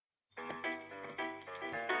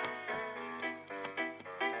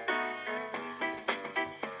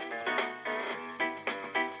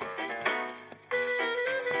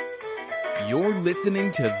You're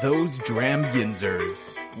listening to Those Dram Yinzers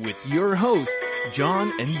with your hosts,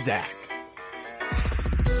 John and Zach.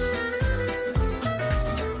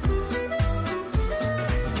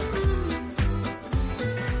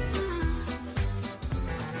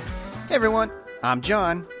 Hey everyone, I'm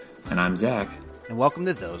John. And I'm Zach. And welcome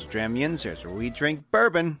to Those Dram Yinzers, where we drink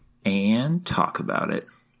bourbon. And talk about it.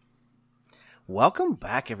 Welcome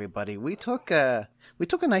back, everybody. We took a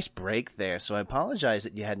nice break there, so I apologize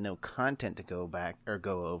that you had no content to go back or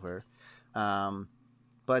go over. I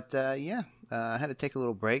had to take a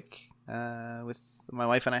little break with my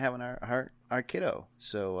wife and I having our kiddo.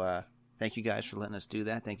 So thank you guys for letting us do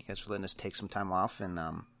that. Thank you guys for letting us take some time off and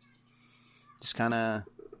just kind of,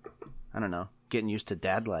 I don't know, getting used to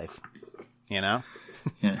dad life, you know?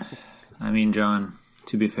 Yeah. I mean, John,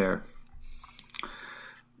 to be fair,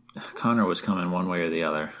 Connor was coming one way or the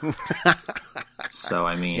other. So,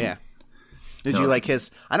 I mean... Yeah. Did you like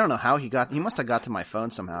his... I don't know how he must have got to my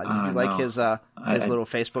phone somehow. Did you like his little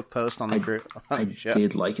Facebook post on the group? I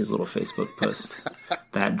did like his little Facebook post.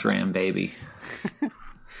 That dram baby.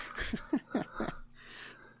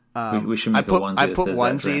 We should make a onesie that says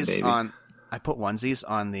that dram baby. I put onesies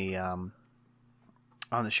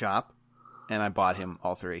on the shop, and I bought him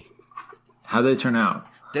all three. How'd they turn out?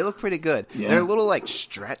 They look pretty good. Yeah. They're a little like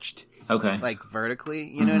stretched, okay, like vertically.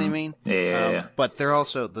 You know what I mean? Yeah. But they're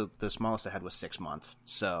also the smallest I had was 6 months,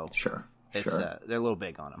 so sure. They're a little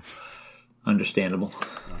big on him. Understandable.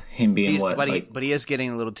 Him being but he is getting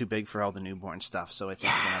a little too big for all the newborn stuff. So I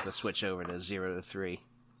think we're gonna have to switch over to 0 to 3.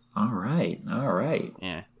 All right.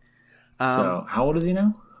 Yeah. So how old is he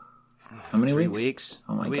now? How many 3 weeks? weeks.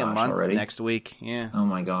 Oh my gosh! gosh! A month Already next week. Yeah. Oh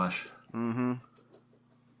my gosh. Mm-hmm.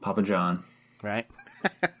 Papa John. Right.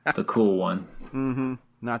 The cool one. Mm-hmm.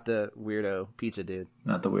 Not the weirdo pizza dude.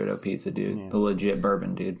 Not the weirdo pizza dude. Yeah. The legit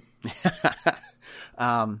bourbon dude.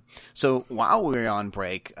 So while we were on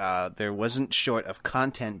break, there wasn't short of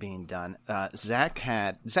content being done. Zach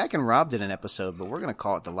and Rob did an episode, but we're going to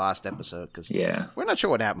call it the lost episode because we're not sure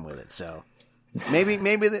what happened with it. So maybe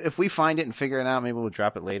if we find it and figure it out, maybe we'll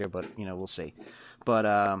drop it later. But we'll see. But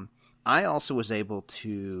I also was able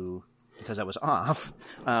to, because I was off,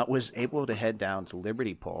 was able to head down to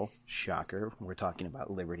Liberty Pole. Shocker, we're talking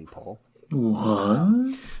about Liberty Pole.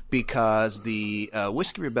 What? Because the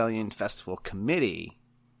Whiskey Rebellion Festival Committee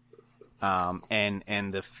and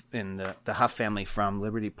the Huff family from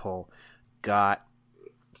Liberty Pole got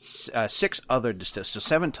 6 other distilleries, so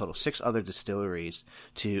 7 total, 6 other distilleries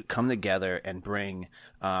to come together and bring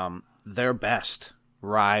their best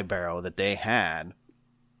rye barrel that they had,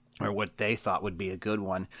 or what they thought would be a good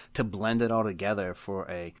one, to blend it all together for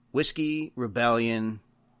a Whiskey Rebellion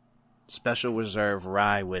Special Reserve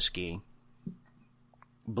Rye Whiskey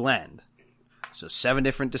blend. So 7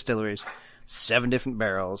 different distilleries, 7 different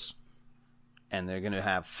barrels, and they're going to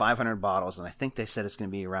have 500 bottles, and I think they said it's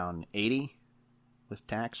going to be around 80 with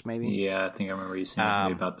tax, maybe. Yeah, I think I remember you saying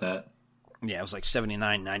something about that. Yeah, it was like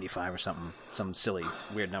 79.95 or something, some silly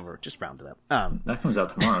weird number. Just round it up. That comes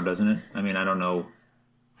out tomorrow, doesn't it? I mean, I don't know.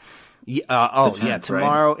 Yeah. 10th,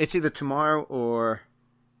 tomorrow. Right? It's either tomorrow or.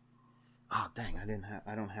 Oh dang!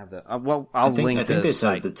 I don't have the. I'll link. I think the they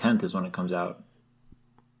site. said the 10th is when it comes out.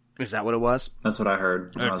 Is that what it was? That's what I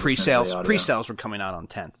heard. Pre-sales were coming out on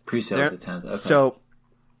 10th. Pre-sales the 10th. Okay. So,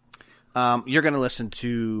 you're going to listen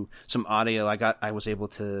to some audio. I was able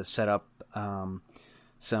to set up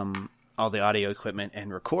all the audio equipment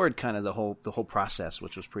and record kind of the whole process,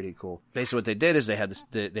 which was pretty cool. Basically, what they did is they had this.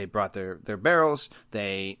 They brought their barrels.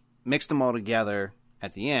 They mixed them all together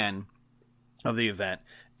at the end of the event,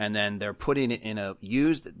 and then they're putting it in a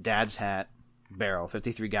used Dad's Hat barrel,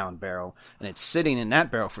 53-gallon barrel, and it's sitting in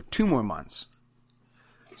that barrel for 2 more months.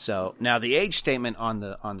 So now the age statement on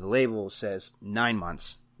the label says 9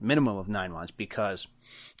 months, minimum of 9 months, because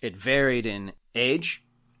it varied in age.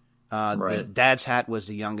 Right. The Dad's Hat was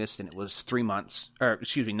the youngest, and it was 9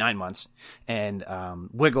 months, and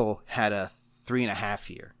Wiggle had a 3.5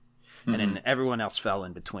 year. And then everyone else fell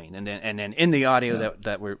in between. And then in the audio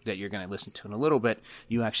that you're going to listen to in a little bit,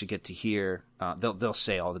 you actually get to hear they'll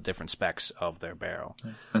say all the different specs of their barrel.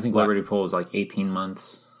 I think Liberty Pole is like 18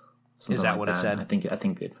 months. Is that like what it said? I think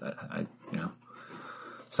it's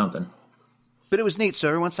something. But it was neat. So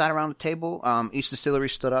everyone sat around the table. Each distillery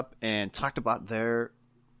stood up and talked about their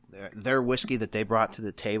whiskey that they brought to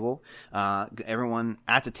the table. Everyone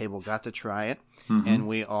at the table got to try it, and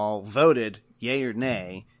we all voted yay or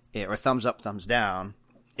nay, or thumbs up, thumbs down,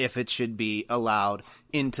 if it should be allowed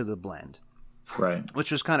into the blend. Right.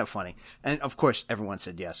 Which was kind of funny. And, of course, everyone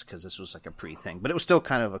said yes because this was like a pre-thing. But it was still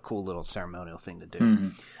kind of a cool little ceremonial thing to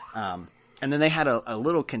do. And then they had a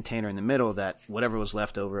little container in the middle that whatever was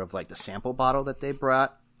left over of like the sample bottle that they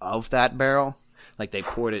brought of that barrel, like they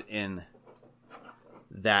poured it in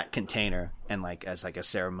that container and like as like a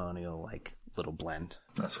ceremonial like little blend.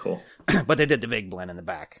 That's cool. But they did the big blend in the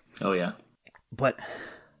back. Oh yeah. But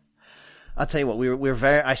I'll tell you what, we were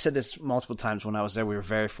very, I said this multiple times when I was there, we were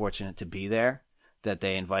very fortunate to be there, that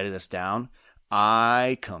they invited us down.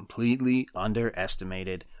 I completely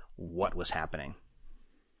underestimated what was happening.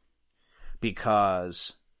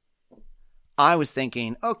 Because I was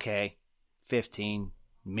thinking, okay, 15,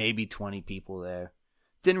 maybe 20 people there.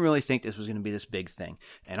 Didn't really think this was going to be this big thing.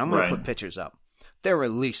 And I'm going to put pictures up. There were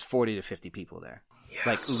at least 40 to 50 people there. Yes.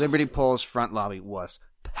 Like, Liberty Pole's front lobby was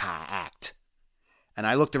packed. And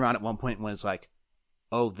I looked around at one point and was like,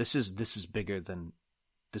 oh, this is way bigger than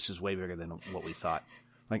what we thought.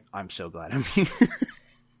 Like, I'm so glad I'm here.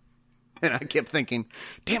 And I kept thinking,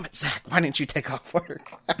 damn it, Zach, why didn't you take off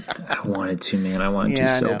work? I wanted to, man. I wanted to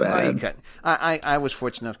so bad. I was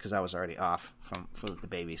fortunate enough because I was already off for the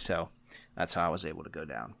baby, so that's how I was able to go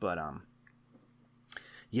down. But,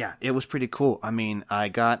 yeah, it was pretty cool. I mean, I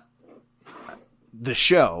got the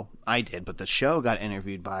show, but the show got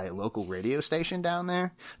interviewed by a local radio station down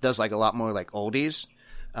there. Does like a lot more like oldies.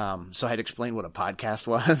 So I had explained what a podcast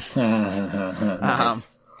was. Nice.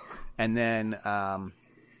 And then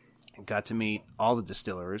got to meet all the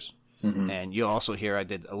distillers. Mm-hmm. And you'll also hear I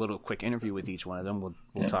did a little quick interview with each one of them.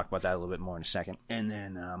 We'll talk about that a little bit more in a second. And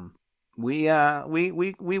then we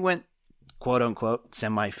went quote unquote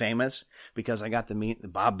semi-famous because I got to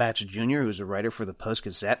meet Bob Batch Jr., who's a writer for the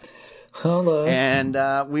Post-Gazette. Hello. And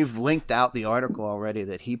we've linked out the article already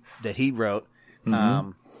that he wrote.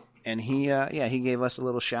 Mm-hmm. And he gave us a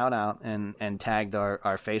little shout out and tagged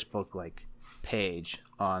our Facebook like page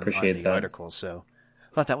on the article. So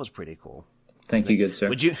I thought that was pretty cool. Thank you, good sir.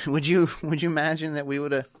 Would you imagine that we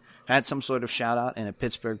would have had some sort of shout out in a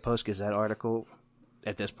Pittsburgh Post-Gazette article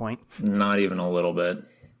at this point? Not even a little bit,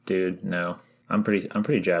 dude. No, I'm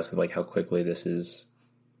pretty jazzed with like how quickly this is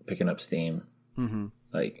picking up steam. Mm-hmm.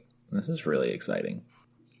 Like this is really exciting.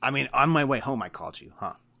 I mean, on my way home, I called you,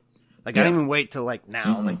 huh? Like I didn't even wait till like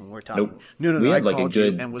now, like when we're talking. Nope. No. We had I like a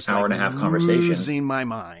good and was hour like and a half conversation. Losing my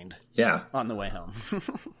mind. Yeah. On the way home.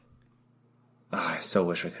 I so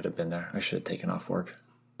wish I could have been there. I should have taken off work.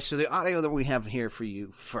 So the audio that we have here for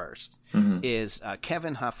you first is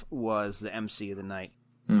Kevin Huff was the MC of the night.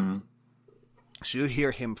 Mm-hmm. So you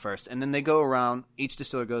hear him first, and then they go around. Each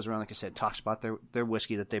distiller goes around, like I said, talks about their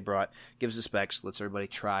whiskey that they brought, gives the specs, lets everybody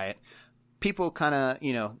try it. People kind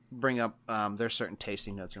of, bring up their certain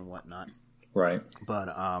tasting notes and whatnot. Right.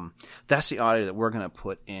 But that's the audio that we're going to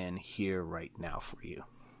put in here right now for you.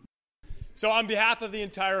 So on behalf of the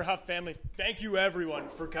entire Huff family, thank you everyone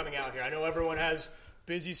for coming out here. I know everyone has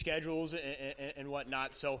busy schedules and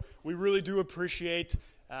whatnot, so we really do appreciate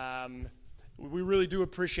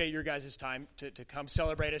your guys' time to come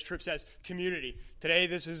celebrate, as Tripp says, community. Today,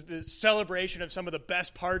 this is the celebration of some of the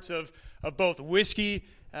best parts of both whiskey,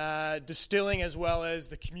 distilling, as well as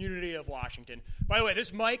the community of Washington. By the way,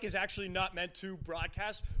 this mic is actually not meant to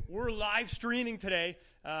broadcast. We're live streaming today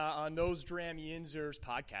on Those Dram Yinzers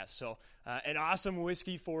podcast. So an awesome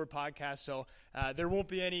whiskey forward podcast. So there won't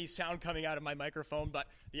be any sound coming out of my microphone, but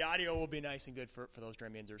the audio will be nice and good for Those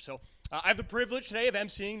Dram Yinzers. So I have the privilege today of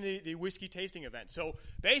emceeing the whiskey tasting event. So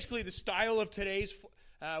basically the style of today's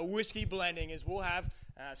whiskey blending is we'll have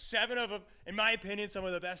 7 of them, in my opinion, some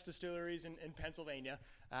of the best distilleries in Pennsylvania.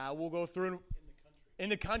 We'll go through in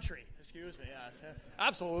the country. Excuse me. Yes,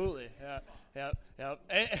 absolutely. Yeah.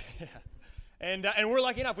 And we're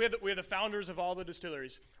lucky enough. We have the founders of all the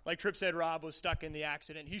distilleries. Like Tripp said, Rob was stuck in the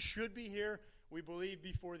accident. He should be here, we believe,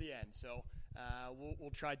 before the end. So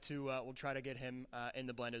we'll try to get him in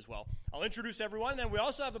the blend as well. I'll introduce everyone, and then we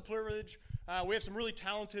also have the privilege. We have some really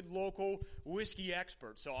talented local whiskey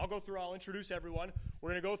experts. So I'll introduce everyone.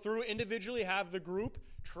 We're going to go through individually, have the group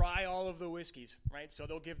try all of the whiskeys, right? So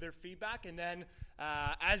they'll give their feedback, and then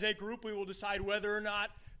as a group, we will decide whether or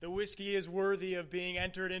not the whiskey is worthy of being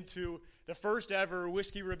entered into the first ever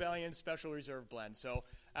Whiskey Rebellion Special Reserve blend. So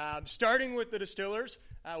starting with the distillers,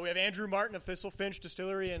 we have Andrew Martin of Thistle Finch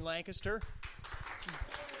Distillery in Lancaster.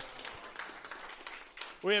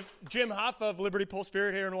 We have Jim Huff of Liberty Pole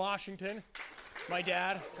Spirit here in Washington. My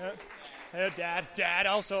dad. Dad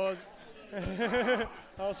also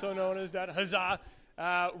known as Dad. Huzzah.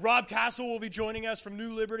 Rob Castle will be joining us from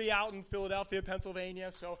New Liberty out in Philadelphia,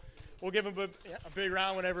 Pennsylvania. So we'll give him a big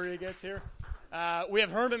round whenever he gets here. We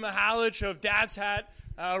have Herman Mihalich of Dad's Hat,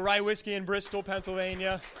 Rye Whiskey in Bristol,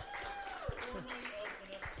 Pennsylvania.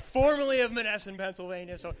 Formerly of Monessen,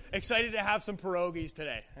 Pennsylvania. So excited to have some pierogies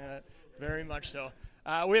today. Very much so.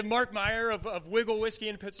 We have Mark Meyer of Wiggle Whiskey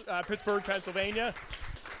in Pittsburgh, Pennsylvania.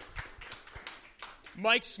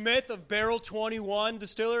 Mike Smith of Barrel 21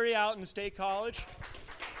 Distillery out in State College.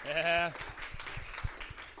 Yeah.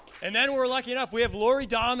 And then we're lucky enough, we have Lori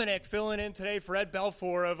Dominic filling in today for Ed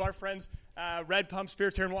Belfour of our friends Red Pump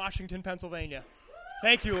Spirits here in Washington, Pennsylvania.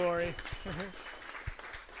 Thank you, Lori.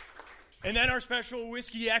 And then our special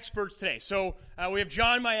whiskey experts today. So we have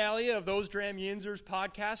John Maialia of Those Dram Yinzers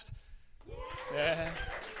podcast. Yeah.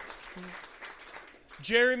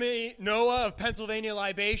 Jeremy Noah of Pennsylvania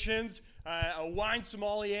Libations, a wine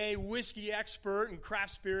sommelier, whiskey expert, and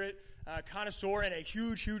craft spirit connoisseur, and a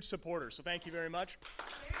huge, huge supporter. So thank you very much.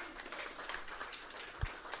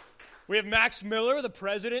 We have Max Miller, the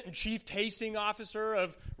president and chief tasting officer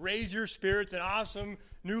of Raise Your Spirits, an awesome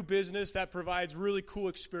new business that provides really cool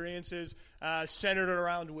experiences centered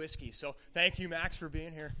around whiskey. So thank you, Max, for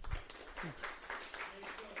being here.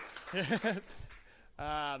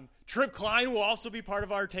 Trip Klein will also be part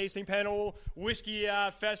of our tasting panel, Whiskey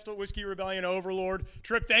Festival, Whiskey Rebellion Overlord.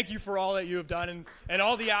 Trip, thank you for all that you have done and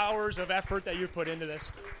all the hours of effort that you've put into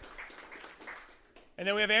this. And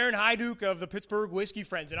then we have Aaron Hyduke of the Pittsburgh Whiskey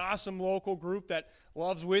Friends, an awesome local group that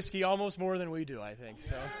loves whiskey almost more than we do, I think.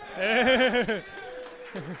 So,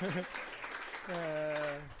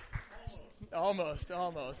 almost.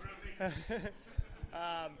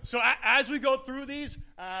 So as we go through these,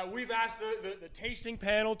 we've asked the tasting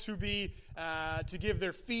panel to give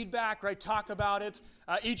their feedback, right? Talk about it.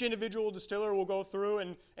 Each individual distiller will go through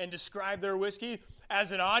and describe their whiskey.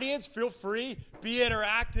 As an audience, feel free, be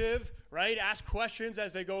interactive, right? Ask questions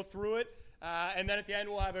as they go through it. And then at the end,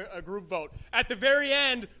 we'll have a group vote. At the very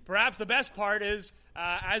end, perhaps the best part is,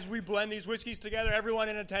 as we blend these whiskeys together, everyone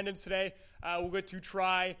in attendance today will get to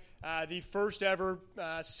try the first ever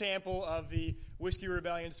sample of the Whiskey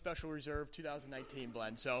Rebellion Special Reserve 2019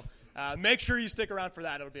 blend. So make sure you stick around for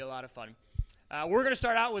that. It'll be a lot of fun. We're going to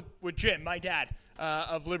start out with Jim, my dad,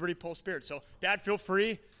 of Liberty Pole Spirits. So, Dad, feel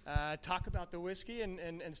free, talk about the whiskey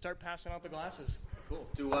and start passing out the glasses.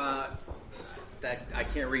 Cool. I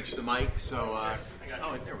can't reach the mic, so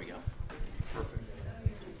there we go. Perfect.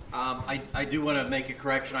 I do want to make a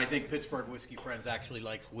correction. I think Pittsburgh Whiskey Friends actually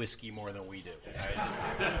likes whiskey more than we do.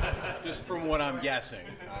 Just from what I'm guessing.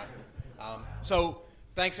 So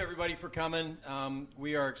thanks everybody for coming.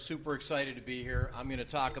 We are super excited to be here. I'm going to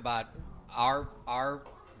talk about our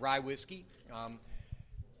rye whiskey.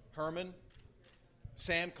 Herman,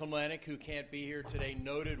 Sam Komlenik, who can't be here today,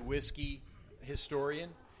 noted whiskey historian,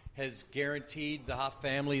 has guaranteed the Huff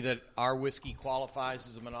family that our whiskey qualifies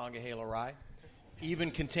as a Monongahela rye,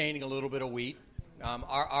 even containing a little bit of wheat.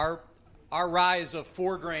 Our rye is a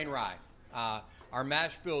 4-grain rye. Our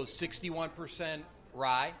mash bill is 61%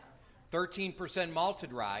 rye, 13%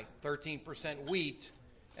 malted rye, 13% wheat,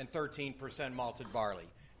 and 13% malted barley.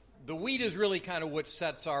 The wheat is really kind of what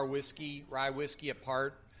sets our rye whiskey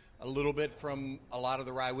apart a little bit from a lot of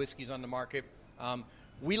the rye whiskeys on the market.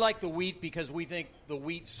 We like the wheat because we think the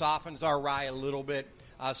wheat softens our rye a little bit.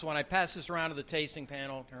 So when I pass this around to the tasting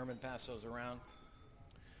panel, Herman, pass those around.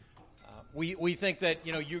 We think that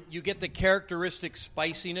you get the characteristic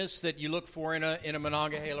spiciness that you look for in a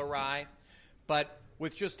Monongahela rye, but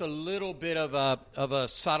with just a little bit of a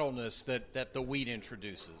subtleness that the wheat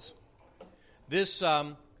introduces. This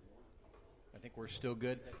I think we're still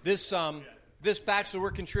good. This batch that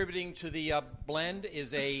we're contributing to the blend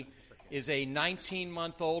is a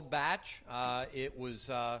 19-month-old batch. It was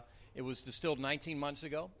distilled 19 months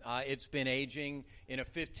ago. It's been aging in a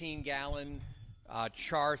 15-gallon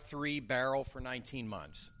Char 3 barrel for 19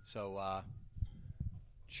 months. So,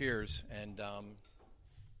 cheers and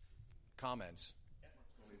comments.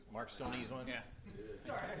 Mark still needs one? Yeah.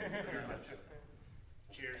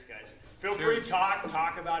 Cheers, guys. Feel free to talk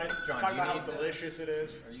about it. John, talk about how delicious it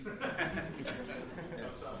is. Are you?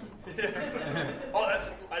 Oh,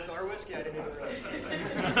 that's our whiskey. I didn't even realize.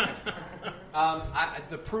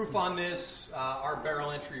 The proof on this, our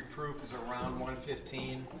barrel entry proof is around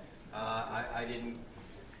 115. I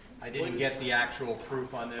didn't get the actual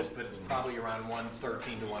proof on this, but it's probably around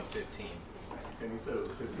 113 to 115. And you said it was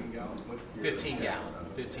 15 gallons?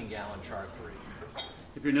 15 gallon Char 3.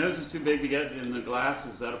 If your nose is too big to get in the glass,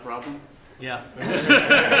 is that a problem? Yeah.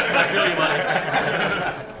 I feel you,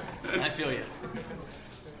 Mike. I feel you.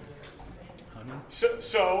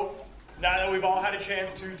 So, now that we've all had a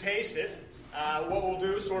chance to taste it, what we'll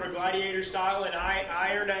do, sort of gladiator style and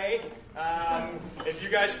aye or nay, if you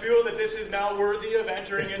guys feel that this is now worthy of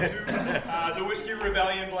entering into the Whiskey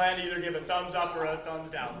Rebellion blend, either give a thumbs up or a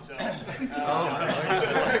thumbs down. So, on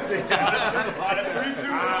a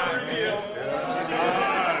 3-2 reveal.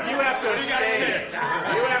 You have to abstain.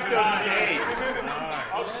 You have to abstain.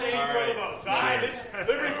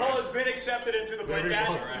 accepted into the blend.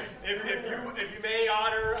 If you may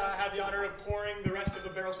have the honor of pouring the rest of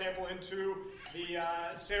the barrel sample into the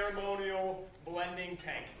ceremonial blending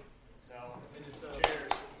tank. So,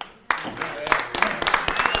 cheers.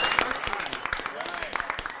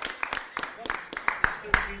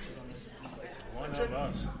 One of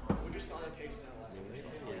us. We just saw the taste of that last week.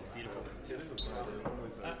 Yeah, it's beautiful.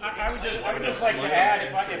 I would just like to add,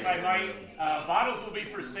 if I might, bottles will be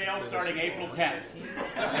for sale starting April 10th.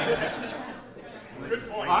 Good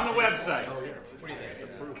point. On the website.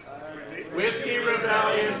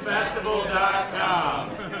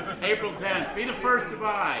 WhiskeyRebellionFestival.com. April 10th. Be the first to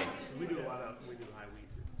buy. We do high week.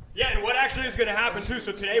 Yeah, and what actually is going to happen too,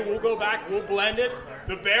 so today we'll go back, we'll blend it.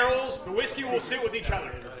 The barrels, the whiskey will sit with each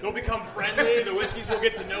other. They'll become friendly, the whiskeys will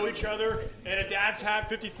get to know each other. And a Dad's Hat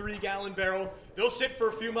 53-gallon barrel, they'll sit for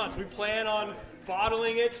a few months. We plan on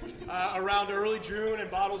bottling it around early June, and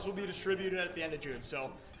bottles will be distributed at the end of June.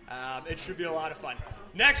 So it should be a lot of fun.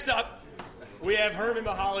 Next up, we have Herman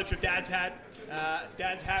Mihalich of Dad's Hat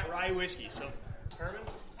Rye Whiskey. So, Herman?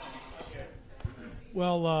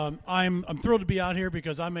 Well, I'm thrilled to be out here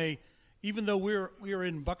because even though we are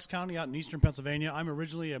in Bucks County out in eastern Pennsylvania, I'm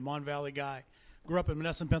originally a Mon Valley guy. Grew up in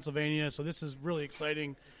Monessen, Pennsylvania, so this is really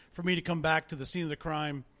exciting for me to come back to the scene of the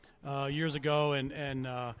crime years ago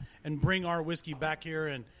and bring our whiskey back here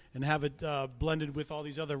and have it blended with all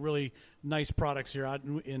these other really nice products here out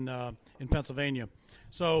in Pennsylvania.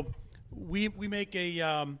 So we make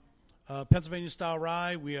a Pennsylvania style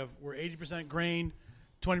rye. We're 80% grain,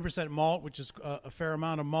 20% malt, which is a fair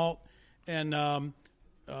amount of malt, and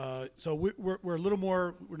so we're a little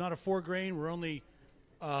more. We're not a 4-grain. We're only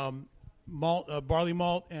barley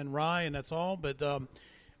malt and rye, and that's all. But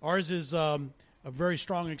ours is a very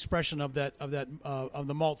strong expression of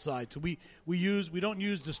the malt side. So we don't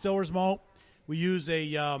use distiller's malt. We use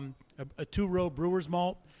a 2-row brewer's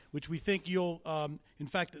malt, which we think you'll. In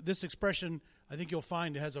fact, this expression I think you'll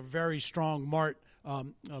find has a very strong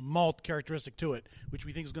malt characteristic to it, which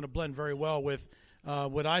we think is going to blend very well with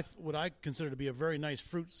what I consider to be a very nice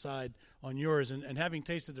fruit side on yours. And having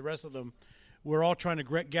tasted the rest of them, we're all trying to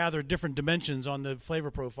gather different dimensions on the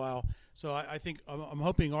flavor profile. So I think I'm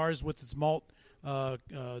hoping ours with its malt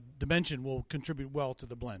dimension will contribute well to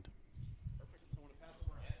the blend. Perfect. I want to pass it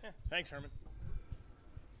around. Yeah. Thanks, Herman.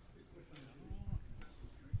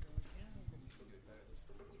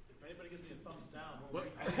 If anybody gives me a thumbs down,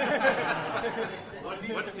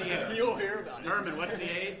 What's the age? You'll hear about it. Herman, what's the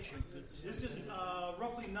age? This is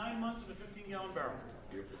roughly 9 months in a 15-gallon barrel.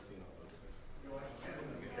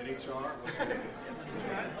 Any char?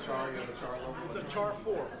 Char, you have a char level? It's a Char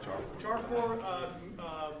 4. Char 4,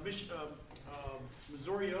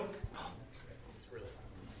 Missouri oak. It's really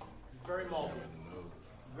very malty.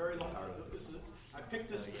 Very long. I picked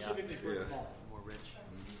this specifically for its malt. More rich.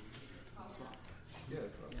 Yeah,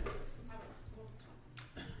 it's up.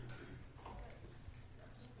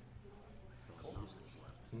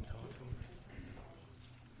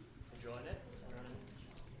 Enjoying it?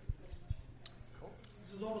 Cool.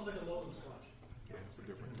 This is almost like a Lowland Scotch. Yeah, it's a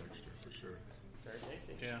different texture for sure. Very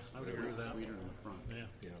tasty. Yeah, I would agree with that. Sweeter in the front. Yeah.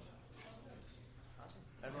 Awesome.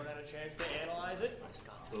 Everyone had a chance to analyze it?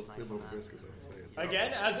 Scott's Those was nice little on that. biscuits, I would say.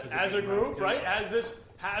 Again, as a group, right? Has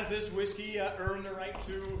this whiskey earned the right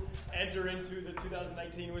to enter into the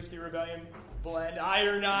 2019 Whiskey Rebellion blend?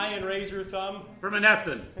 Iron Eye and raise your thumb. For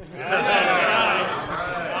Monessen.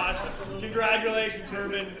 Awesome. Congratulations,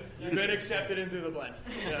 Herman. You've been accepted into the blend.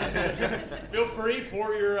 Feel free,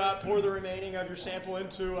 pour the remaining of your sample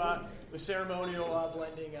into the ceremonial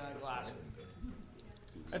blending glass.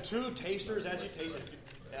 And 2 tasters as you taste it.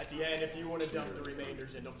 At the end, if you want to dump the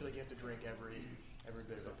remainders in, don't feel like you have to drink every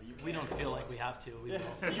bit of it. But you We don't feel like we have to. We will.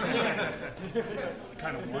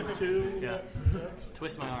 Kind of want to. Yeah.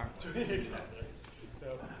 Twist my arm. Exactly.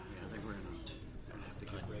 So, I think we're going to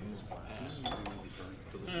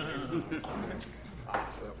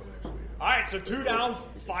all right, so 2 down,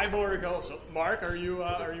 5 more to go. So, Mark, are you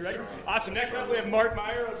ready? Awesome. Next up, we have Mark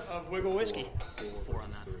Meyer of Wiggle Whiskey. 4 on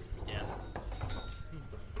that. Yeah.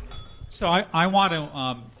 So I want to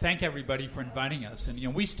thank everybody for inviting us.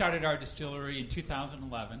 And, we started our distillery in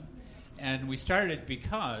 2011, and we started it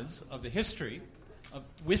because of the history of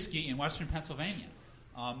whiskey in western Pennsylvania.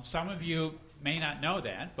 Some of you may not know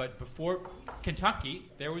that, but before Kentucky,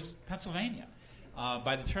 there was Pennsylvania.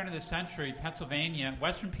 By the turn of the century, Pennsylvania,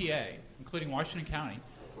 western PA, including Washington County,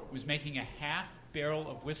 was making a half barrel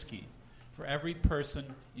of whiskey for every person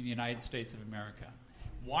in the United States of America.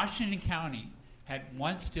 Washington County had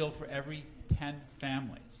 1 still for every 10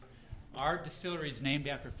 families. Our distillery is named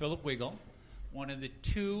after Philip Wiggle, one of the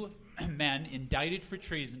 2 men indicted for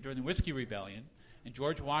treason during the Whiskey Rebellion And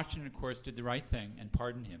George Washington, of course, did the right thing and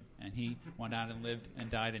pardoned him. And he went out and lived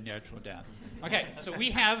and died a natural death. Okay, so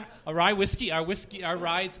we have a rye whiskey. Our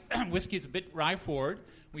rye whiskey is a bit rye forward.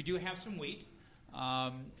 We do have some wheat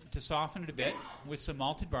to soften it a bit with some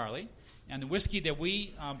malted barley. And the whiskey that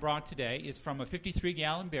we brought today is from a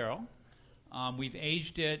 53-gallon barrel. We've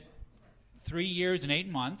aged it 3 years and 8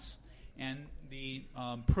 months. And the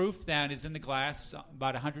proof that is in the glass,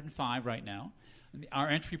 about 105 right now. Our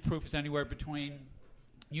entry proof is anywhere between,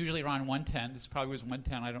 usually around 110. This probably was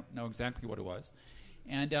 110. I don't know exactly what it was.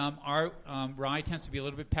 And our rye tends to be a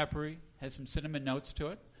little bit peppery, has some cinnamon notes to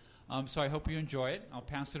it. So I hope you enjoy it. I'll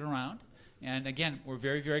pass it around. And again, we're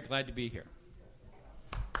very, very glad to be here.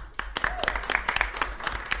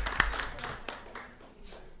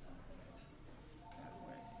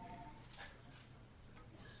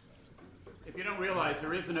 If you don't realize,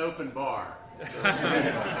 there is an open bar. So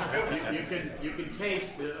you can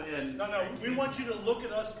taste and No, we want you to look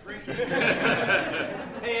at us drinking.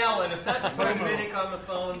 Hey, Ellen, if that's Fred Minnick on the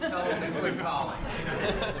phone, tell him to quit calling.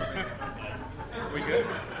 we good?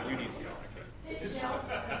 You need to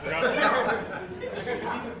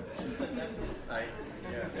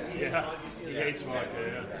Yeah, he hates vodka,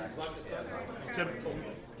 yeah. Except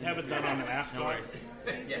have it done on an ascot. No worries.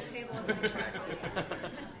 Yeah. I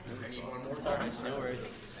need one more. It's all right. No worries.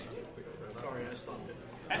 Sorry, I stopped it.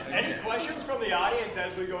 Any questions from the audience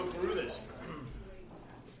as we go through this?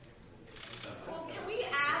 Well, can we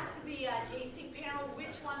ask the tasting panel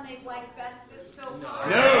which one they've liked best so far?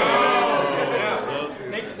 No!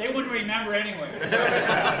 They wouldn't remember anyway.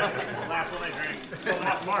 Last one I drank. So,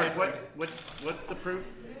 Mark, what's the proof?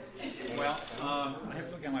 Well, I have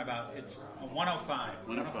to look at my about. It's a 105.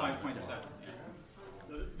 105.7.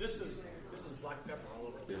 Yeah. This is black pepper all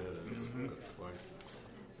over. Yeah, that's spice.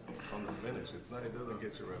 On the finish, it doesn't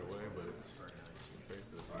get you right away, but it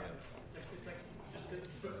tastes it.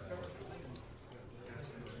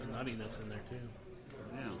 The nuttiness in there, too.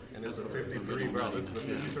 Yeah. And it's a 53 barrel. This is a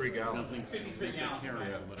 53 gallon. 53 gallon.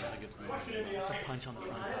 Yeah. But I think it's a punch on the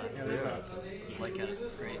front side. Yeah. I like it.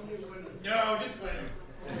 It's great. No, just wait.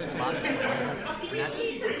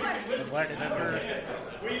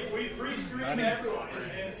 We pre-screened everyone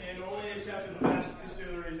and only accepted the best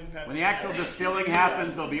distilleries in Pennsylvania. When the actual distilling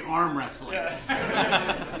happens, there'll be arm wrestling.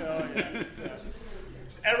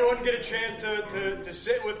 Everyone get a chance to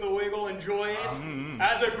sit with the Wiggle, enjoy it.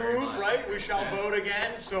 As a group, right, we shall vote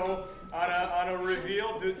again. So on a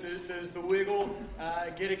reveal, does the Wiggle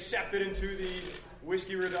get accepted into the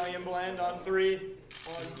Whiskey Rebellion blend on 3?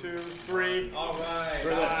 1, 2, 3. All right.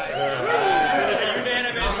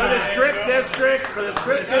 Unanimous. For the strip district,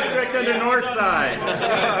 and the north side.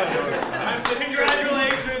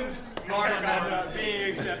 Congratulations, Mark, on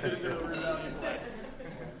being accepted into the Rebellion blend.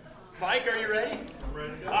 Mike, are you ready? I'm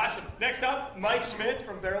ready. Awesome. Next up, Mike Smith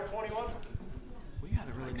from Barrel 21. We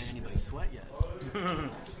haven't really made anybody sweat yet.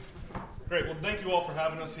 Great. Well, thank you all for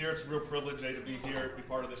having us here. It's a real privilege to be here, be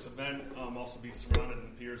part of this event. Also be surrounded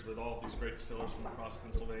in peers with all of these great distillers from across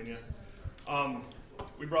Pennsylvania.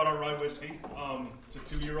 We brought our rye whiskey. It's a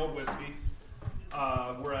 2-year-old whiskey.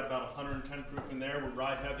 We're at about 110 proof in there. We're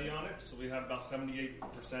rye heavy on it, so we have about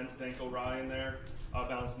 78% Danko rye in there.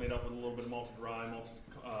 Balance made up with a little bit of malted rye, malted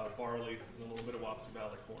barley, and a little bit of Wapsie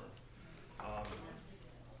Valley corn.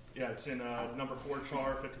 It's in number 4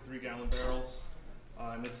 char, 53-gallon barrels.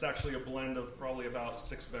 And it's actually a blend of probably about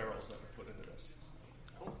 6 barrels that we put into this.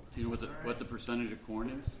 Do you know what the percentage of corn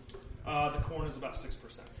is? The corn is about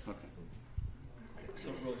 6%. Okay. So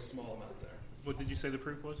a really small amount there. What did you say the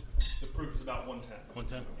proof was? The proof is about 110.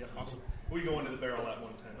 110? Yep. Awesome. We go into the barrel at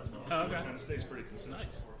 110 as well. Oh, okay. So it kind of stays pretty consistent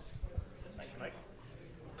for us. Thank you, Mike.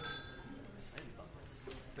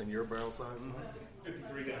 And your barrel size?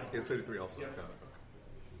 53 gallon. It's 53 also. Yep. Got it.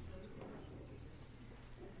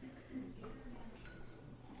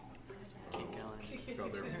 Oh,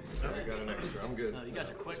 there. I got an extra. I'm good. No, you guys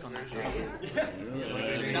are quick on that.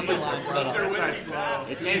 Assembly line stuff.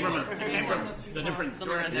 It came from the different Some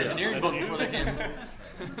an engineering book before they came. Is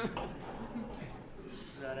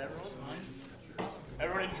that everyone?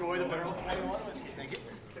 Everyone enjoy the Barrel 21 whiskey. Thank you.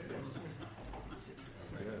 Yeah, it is.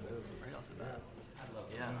 Right off the bat.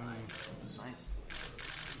 Yeah, it's nice.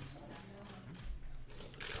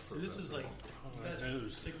 So this is like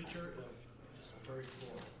that's signature of just very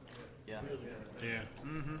full. Yeah. Yeah.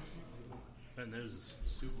 Mm-hmm. And those is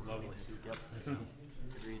super lovely. Yep.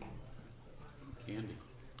 Agreed. Candy.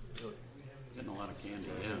 Getting a lot of candy.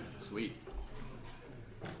 Yeah, sweet.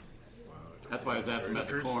 That's why I was asking about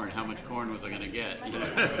the corn. How much corn was I going to get?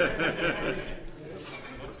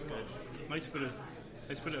 Nice bit of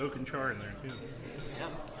Let's put an oak and char in there too. Yeah.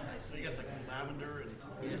 So you got the lavender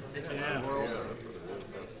and citrus yeah. floral. Yeah, that's what it is.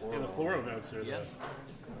 Yeah, the floral notes are Yep.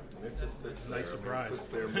 It just sits there. Nice surprise. It sits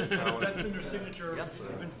there that's mid-palate. been their signature. Yep.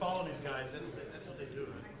 We've been following these guys. That's what they do.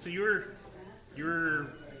 So you're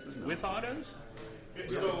with Autos?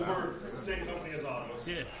 So we're the same company as Autos.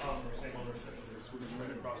 Yeah. Same ownership. We're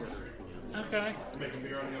right across the street. Okay. We're making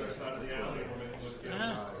beer on the other side of the alley. We're making whiskey.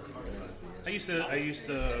 I used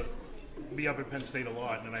to be up in Penn State a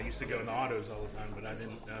lot, and I used to go into Autos all the time, but I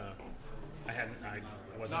didn't. I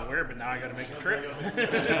wasn't aware, but now I got to make a trip.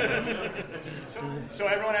 So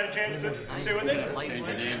everyone had a chance to sit with it? Change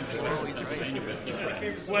the name to Pennsylvania Whiskey.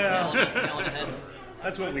 Well,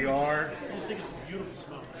 that's what we are. I just think it's a beautiful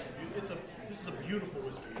smell. This is a beautiful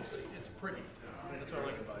whiskey. It's pretty. That's what I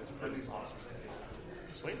like about it. It's pretty. It's awesome.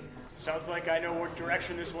 Sweet. Sounds like I know what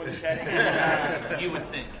direction this one is heading. You would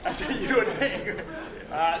think. You would think.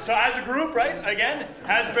 So as a group, right, again,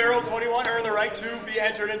 has Barrel 21 earned the right to be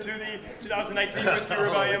entered into the 2019 Whiskey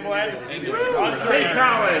Rebellion Blend? State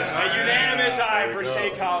College. A unanimous aye for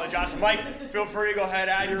State College. Awesome. Mike, feel free to go ahead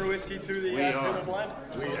and add your whiskey to the blend.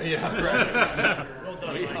 Well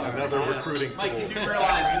done, Mike. Another recruiting tool. Mike, you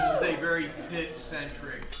realize this is a very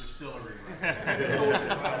pit-centric distillery.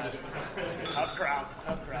 Tough crowd.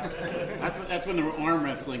 That's when the arm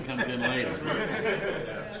wrestling comes in later.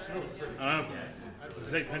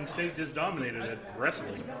 Penn State just dominated at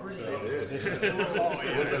wrestling. So. Was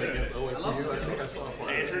that against OSU? I think I saw a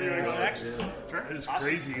part. Andrew, you want to go next? Sure. It was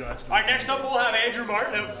crazy last All right, night. next up we'll have Andrew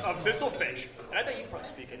Martin of Thistlefinch. And I think you can probably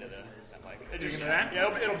speak into that, Mike. Speaking to that?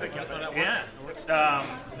 Yeah, it'll pick you up. Yeah.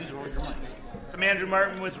 These are all your mics. So I'm Andrew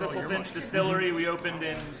Martin with Thistlefinch Distillery. We opened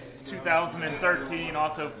in 2013,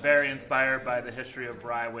 also very inspired by the history of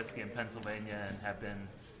rye whiskey in Pennsylvania, and have been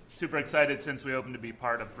super excited since we opened to be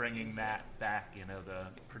part of bringing that back, the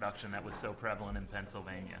production that was so prevalent in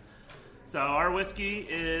Pennsylvania. So our whiskey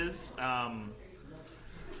is,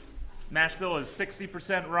 mash bill is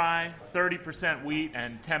 60% rye, 30% wheat,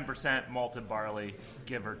 and 10% malted barley,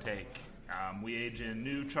 give or take. We age in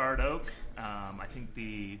new charred oak. I think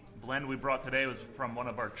the blend we brought today was from one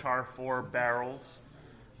of our Char 4 barrels,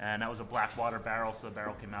 and that was a Blackwater barrel, so the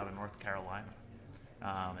barrel came out of North Carolina.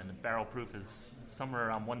 And the barrel proof is somewhere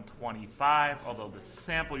around 125, although the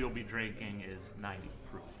sample you'll be drinking is 90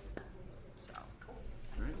 proof. So,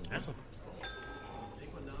 Awesome.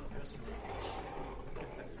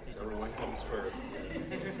 Everyone comes first.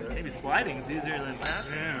 maybe sliding is easier than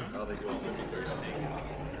passing. Yeah. Oh, they do all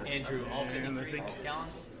 53. Andrew, all And I 53 think-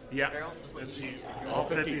 gallons? Yeah. Barrels is what you use? All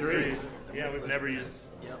 53s. Yeah, we've never used.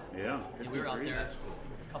 Yep. Yeah. We were out there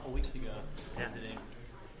a couple weeks ago visiting.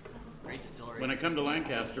 Great distillery. When I come to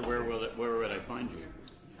Lancaster, where would I find you?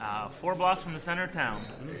 4 blocks from the center of town.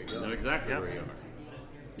 I know exactly Yep. where you are.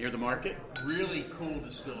 Near the market? Really cool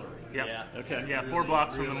distillery. Yep. Yeah. Okay. Yeah, 4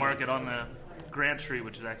 blocks from the market on the Grant Street,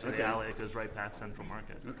 which is actually the Okay. alley that goes right past Central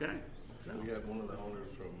Market. Okay. We had one of the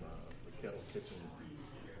owners from the Kettle Kitchen.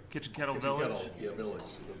 Kitchen Kettle Kitchen Village. Kettle, yeah, Village.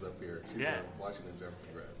 She was up here. She's Yeah. a Washington Jefferson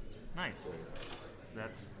grad. Nice. So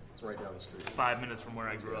That's it's right down the street. 5 minutes from where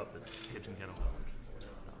I grew up at Kitchen Kettle Village.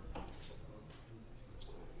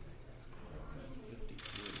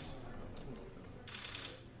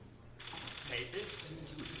 Taste it.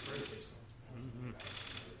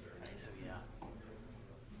 Yeah.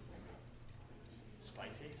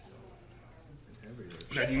 Spicy.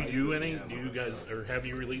 Now, do you do any? Do you guys, or have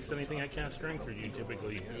you released anything at cast strength, or do you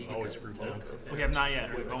typically always proof down? We have not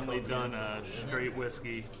yet. We've only done straight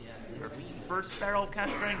whiskey. Our first barrel of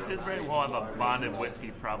cask strength is ready. We'll have a bonded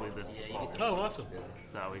whiskey probably this fall. Oh, awesome.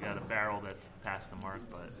 So we got a barrel that's past the mark,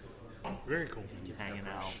 but very cool. Hanging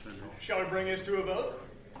out. Shall we bring this to a vote?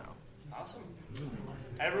 Awesome.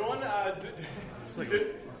 Everyone, does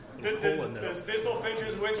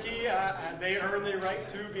Thistlefinch's whiskey, they earn the right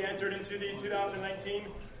to be entered into the 2019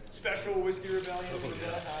 Special Whiskey Rebellion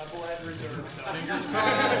Blend Reserve? So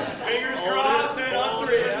fingers crossed and on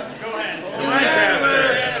 3. Yeah. Go ahead.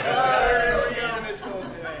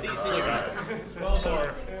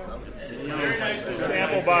 Very nice.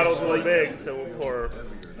 Sample bottle's a little big, so we'll pour.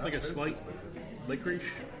 It's like a slight licorice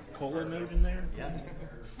cola note in there. Yeah.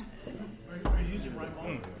 Are you using rye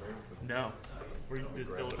malt? No. We're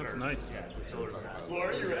distilled That's first. nice. Yeah, distilled first.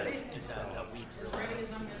 Laura, you ready? Just wheat's really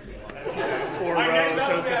nice. Four All right, next up,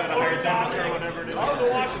 toasted we have at a Laura higher temperature or whatever it is. of the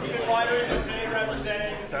Washington Winery, today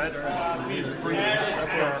representing.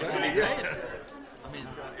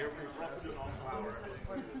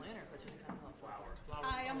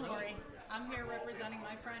 Hi, I'm Lori. I'm here representing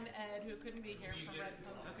my friend Ed, who couldn't be here from Red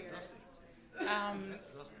Bull Spirits.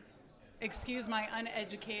 Excuse my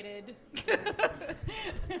uneducated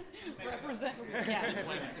present. Yes,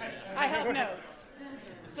 I have notes.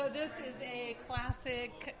 So this is a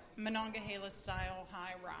classic Monongahela style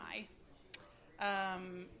high rye,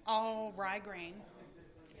 all rye grain,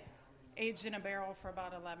 aged in a barrel for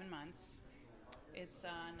about 11 months. It's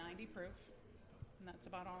 90 proof, and that's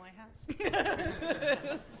about all I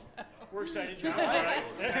have. So. We're excited, John. All right.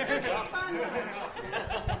 This was fun.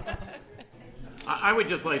 I would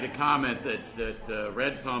just like to comment that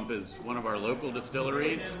Red Pump is one of our local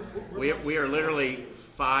distilleries. We are literally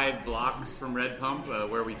 5 blocks from Red Pump,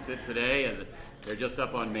 where we sit today, and they're just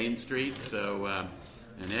up on Main Street. So,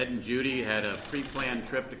 and Ed and Judy had a pre-planned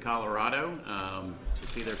trip to Colorado to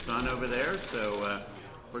see their son over there. So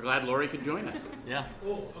we're glad Lori could join us. Yeah.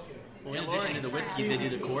 Well, in addition to the whiskeys, they do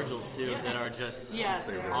the cordials too that are just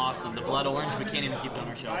awesome. The blood orange, we can't even keep it on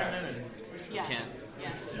our shelf. We can't.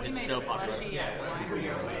 Yes. It's so popular.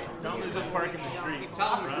 Tell them to just park in the street.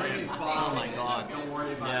 Oh my God. Don't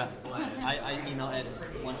worry about it. I email Ed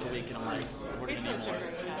once a week and I'm like, we're going to need more.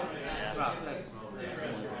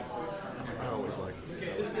 I always like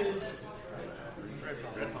it. This is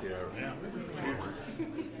Red Pump. Yeah.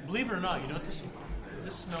 Believe it or not, you know what this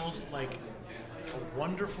smells like? A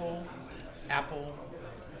wonderful apple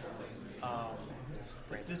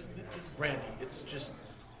this brandy. It's just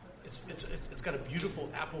it's got a beautiful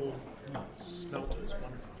apple smell to it. It's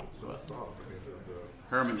wonderful. So I saw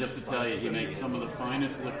Herman, just to tell you, he makes some of the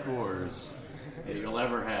finest liqueurs that you'll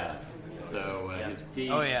ever have. So his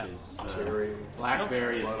peach, his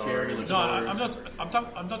blackberry, his cherry liqueurs. No, I'm not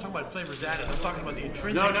talking about flavors added. I'm talking about the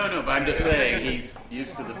intrinsic. No. But I'm just saying he's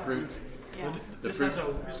used to the fruit. Yeah. This has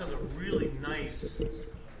a really nice,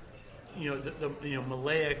 the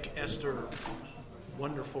maleic ester,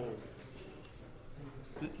 wonderful.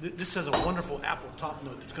 This has a wonderful apple top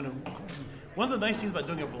note. It's going to. One of the nice things about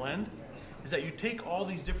doing a blend is that you take all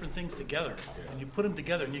these different things together and you put them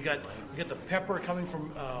together, and you get the pepper coming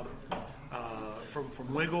from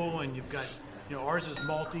Wiggle, and you've got ours is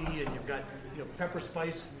malty, and you've got pepper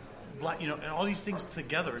spice, black, and all these things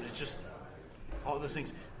together, and it's just all those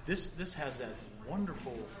things. This has that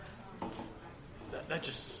wonderful. That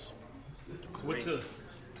just. What's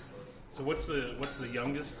the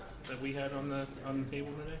youngest that we had on the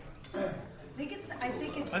table today? I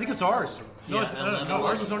think it's ours. No, Yeah, no,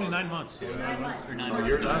 ours was only 9 months. 9 months. Or 9 Oh, months.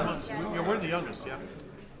 you're 9 months. Yeah, we're the youngest. Yeah.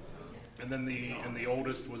 And then the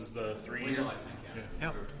oldest was the 3 year.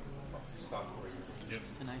 Yeah.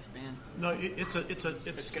 It's a nice band. No, it's going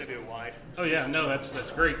to be a wide. Oh yeah, no,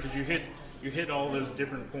 that's great because you hit all those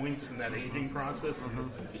different points in that aging process,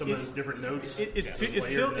 and some of those different notes. It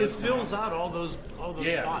fills out all those spots.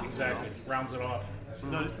 Yeah, exactly. Rounds it off.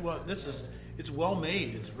 No, well, it's well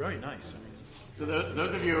made. It's very nice. So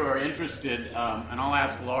those of you who are interested, and I'll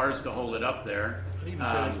ask Lars to hold it up there.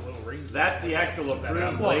 That's the actual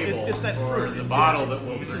approved label it's that for fruit. the bottle that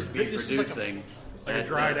we'll be This is producing. It's like a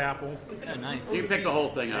dried apple. Yeah, nice. You can pick the whole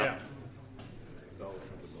thing up. Yeah.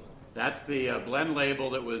 That's the blend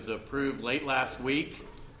label that was approved late last week,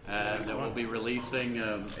 that we'll be releasing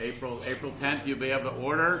April 10th. You'll be able to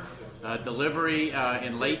order. Delivery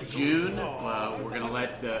in late June. We're going to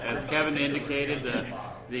let, as Kevin indicated,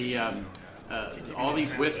 all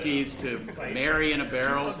these whiskeys to marry in a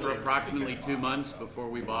barrel for approximately 2 months before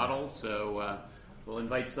we bottle. So we'll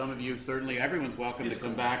invite some of you. Certainly, everyone's welcome to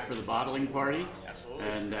come back for the bottling party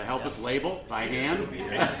and help us label by hand.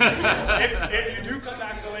 if you do come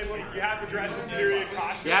back to the label, you have to dress in period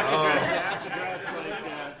costume. You have to dress like.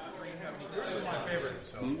 This is my favorite.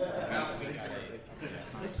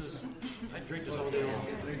 This is. I drink this all day long.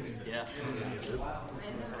 Yeah.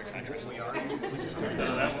 We just started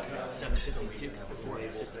the 750s too, because before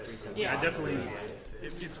it was just a 370. Yeah, definitely.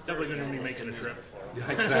 It's definitely going to be making a trip.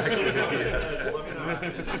 Exactly.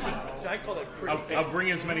 See, I call that pretty. I'll bring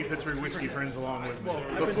as many Pittsburgh whiskey friends along with me.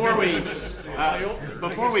 Before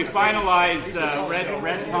we finalize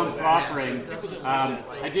Red Pump's offering,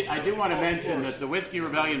 I do want to mention that the Whiskey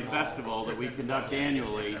Rebellion Festival that we conduct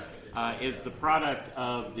annually is the product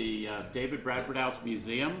of the David Bradford House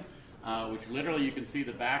Museum, which literally you can see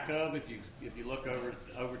the back of if you look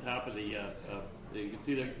over top of the you can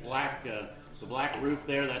see the black roof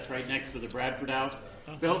there. That's right next to the Bradford House.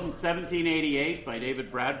 Built in 1788 by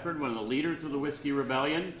David Bradford, one of the leaders of the Whiskey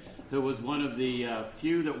Rebellion, who was one of the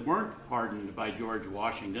few that weren't pardoned by George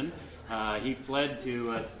Washington. He fled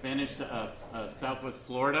to Spanish Southwest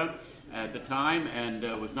Florida at the time and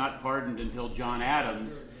was not pardoned until John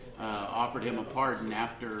Adams offered him a pardon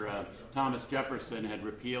after Thomas Jefferson had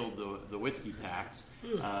repealed the whiskey tax.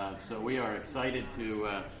 So we are excited to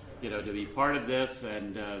be part of this,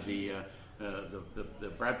 and the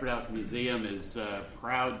Bradford House Museum is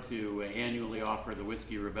proud to annually offer the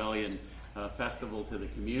Whiskey Rebellion Festival to the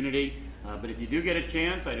community. But if you do get a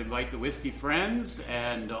chance, I'd invite the Whiskey Friends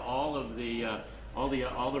and all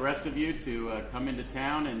the rest of you to come into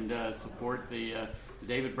town and support the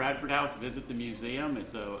David Bradford House. Visit the museum.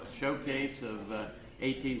 It's a showcase of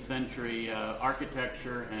 18th century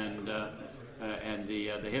architecture and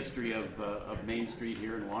the history of Main Street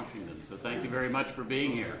here in Washington. So thank you very much for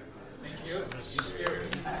being here. Thank you.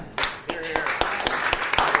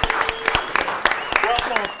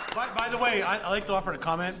 Well, by the way, I'd like to offer a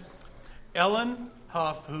comment. Ellen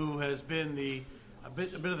Huff, who has been a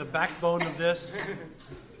bit of the backbone of this.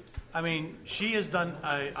 I mean, she has done.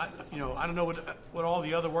 I don't know what all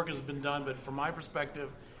the other work has been done, but from my perspective,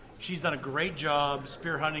 she's done a great job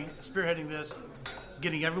spearheading this,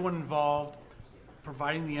 getting everyone involved,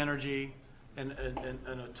 providing the energy, and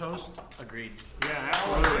a toast. Agreed. Yeah,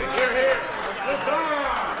 absolutely. Here.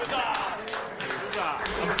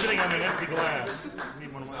 I'm sitting on an empty glass.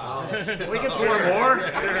 Need one of those. We can pour more.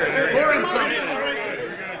 Pour in some.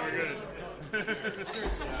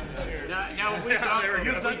 Now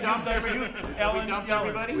you've done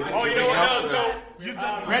everybody. Oh, you know what? No, so you've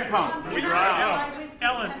done Red Pump.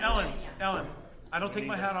 Ellen. I don't take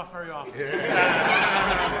my hat off very often.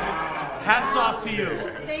 Hats off to you.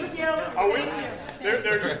 Thank you.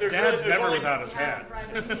 Dad's never without his hat.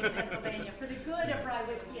 Pennsylvania. For the good of rye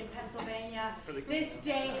whiskey in Pennsylvania, this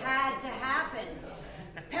day had to happen.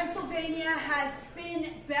 Pennsylvania has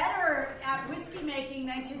been better at whiskey making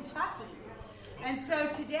than Kentucky. And so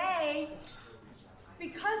today,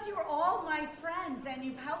 because you're all my friends and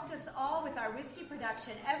you've helped us all with our whiskey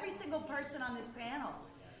production, every single person on this panel,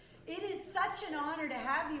 it is such an honor to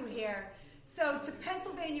have you here. So to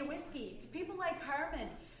Pennsylvania whiskey, to people like Herman,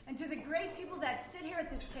 and to the great people that sit here at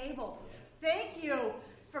this table, thank you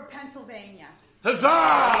for Pennsylvania.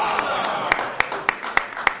 Huzzah!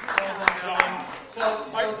 So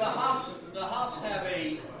the Huffs have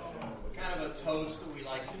a kind of a toast that we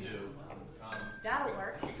like to do. That'll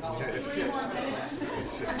work. We call it the 3 ships. more minutes.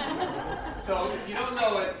 So if you don't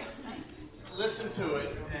know it, listen to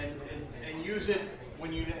it and use it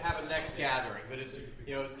when you have a next gathering. But it's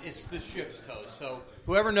the ship's toast. So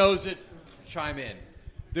whoever knows it, chime in.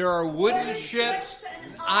 There are wooden ships,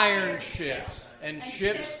 iron ships, and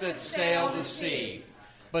ships that sail the sea.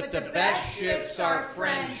 But the best ships are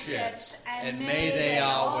friendships, and may they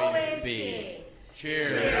always be.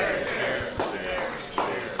 Cheers.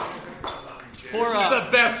 This is the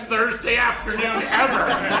best Thursday afternoon ever.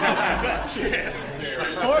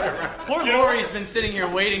 Poor Lori's been sitting here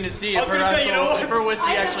waiting to see if her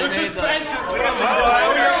whiskey actually made that.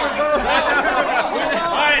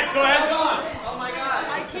 Alright, so oh my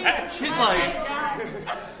God. She's like,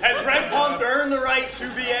 has Red Pump earned the right to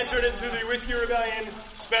be entered into the Whiskey Rebellion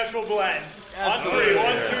special blend? Absolutely. On 3,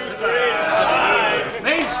 1, 2, 3.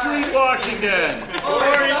 Main Street, Washington.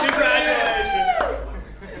 Lori, congratulations.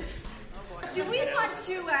 Do we want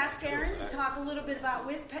to ask Aaron to talk a little bit about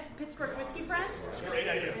Pittsburgh Whiskey Friends? Great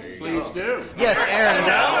idea. Please do. Yes, Aaron.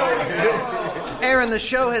 Aaron, the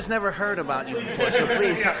show has never heard about you before, so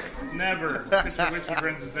please. Never. Pittsburgh Whiskey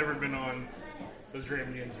Friends has never been on those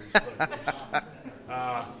Dram Yinzers.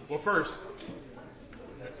 Well, first,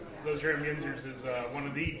 those Dram Yinzers is one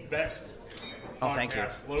of the best podcasts. Thank you.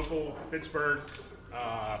 Local, Pittsburgh.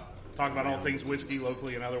 Talk about all things whiskey,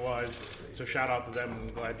 locally and otherwise. So shout out to them. I'm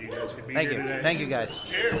glad you guys could be here today. Thank you, guys.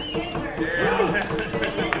 Cheers.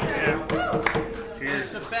 Cheers.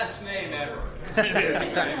 It's the best name ever. It is.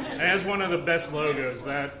 It has one of the best logos.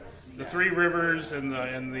 That the Three Rivers and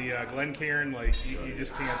the Glencairn, like you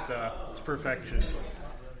just can't. It's perfection.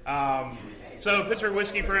 So Pittsburgh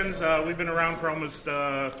Whiskey Friends, we've been around for almost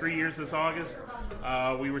 3 years this August.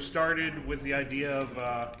 We were started with the idea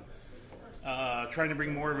of trying to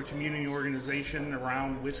bring more of a community organization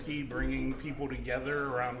around whiskey, bringing people together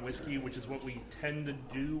around whiskey, which is what we tend to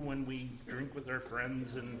do when we drink with our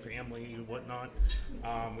friends and family and whatnot.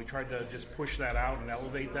 We tried to just push that out and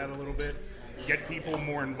elevate that a little bit, get people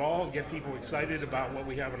more involved, get people excited about what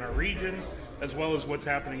we have in our region, as well as what's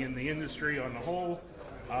happening in the industry on the whole.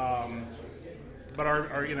 But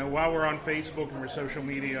our while we're on Facebook and we're social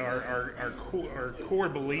media, our core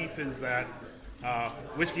belief is that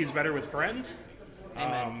whiskey is better with friends.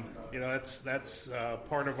 That's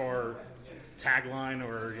part of our tagline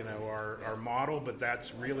or our model, but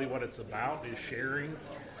that's really what it's about: is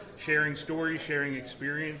sharing stories, sharing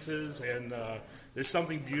experiences, and there's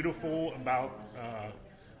something beautiful about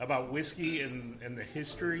whiskey and the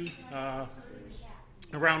history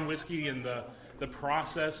around whiskey and the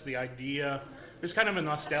process, the idea. There's kind of a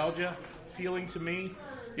nostalgia feeling to me.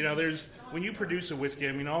 There's when you produce a whiskey,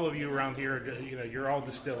 I mean, all of you around here, you're all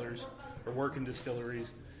distillers or work in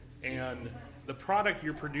distilleries, and the product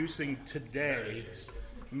you're producing today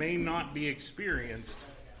may not be experienced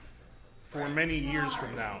for many years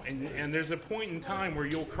from now. And there's a point in time where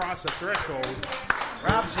you'll cross a threshold.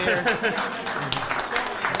 Rob's here.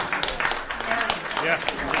 Yeah.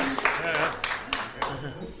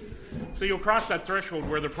 So you'll cross that threshold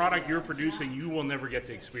where the product you're producing you will never get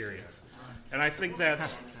to experience. And I think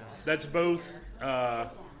that's both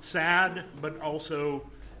sad, but also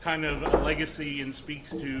kind of a legacy, and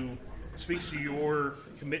speaks to your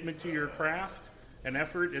commitment to your craft and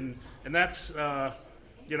effort. And that's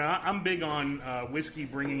I'm big on whiskey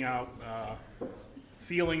bringing out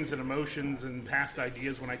feelings and emotions and past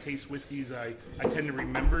ideas. When I taste whiskeys, I tend to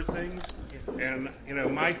remember things. And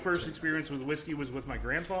my first experience with whiskey was with my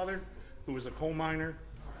grandfather, who was a coal miner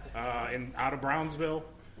out of Brownsville.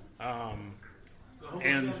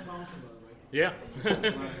 Yeah.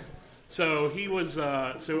 So he was.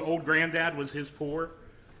 So old granddad was his pour.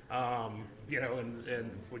 And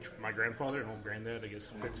which my grandfather and old granddad, I guess,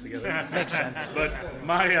 fits together. Makes sense. But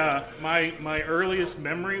my earliest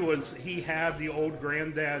memory was he had the old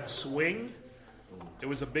granddad swing. It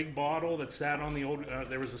was a big bottle that sat on the old.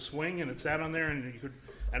 There was a swing, and it sat on there, and you could.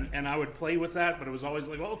 And I would play with that, but it was always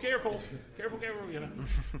like, oh, careful.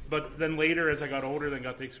 But then later, as I got older, then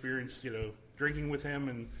got to experience, drinking with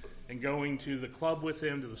him and going to the club with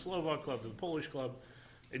him, to the Slovak club, to the Polish club,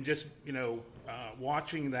 and just,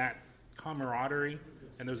 watching that camaraderie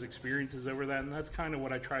and those experiences over that. And that's kind of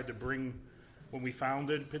what I tried to bring when we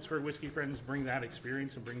founded Pittsburgh Whiskey Friends, bring that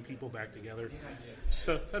experience and bring people back together.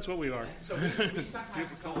 So that's what we are. So we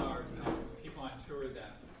sometimes tell our people on tour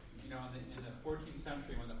that, in the 14th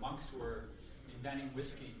century, when the monks were inventing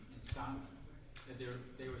whiskey in Scotland, that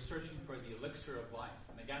they were searching for the elixir of life.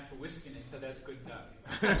 And they got to whiskey and they said, that's good enough.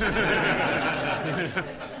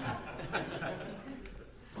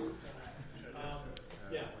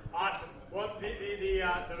 Yeah, awesome. Well,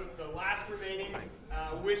 the last remaining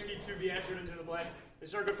whiskey to be entered into the blend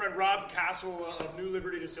is our good friend Rob Castle of New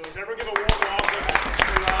Liberty Distillers. Everyone give a warm welcome to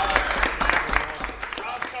Rob.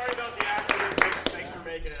 Rob, sorry about the accident. Thanks for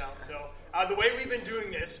making it out. So the way we've been doing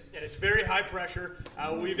this, and it's very high pressure,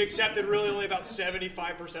 we've accepted really only about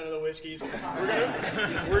 75% of the whiskeys.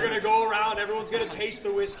 We're gonna go around. Everyone's gonna taste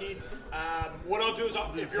the whiskey. What I'll do is,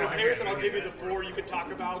 if you're okay with it, I'll give you the floor. You can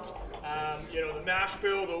talk about the mash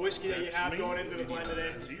bill, the whiskey that you have going into the blend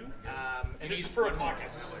today. And this is for a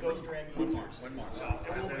podcast. This is those Dram users. So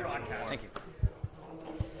it will broadcast. Thank you.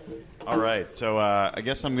 All right, so I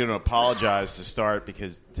guess I'm going to apologize to start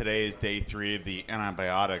because today is day 3 of the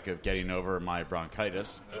antibiotic of getting over my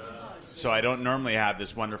bronchitis. So I don't normally have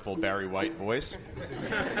this wonderful Barry White voice.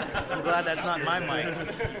 I'm glad that's not my mic.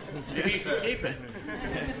 Maybe you should keep it.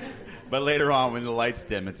 But later on, when the lights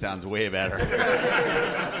dim, it sounds way better.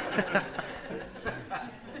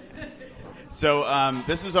 So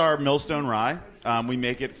this is our Millstone Rye. We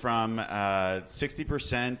make it from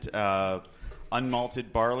 60%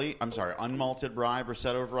 unmalted rye,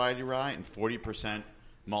 Versetto variety rye, and 40%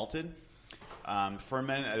 malted.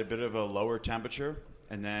 Ferment at a bit of a lower temperature,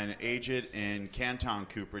 and then age it in Canton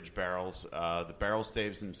cooperage barrels. The barrel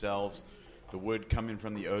staves themselves, the wood coming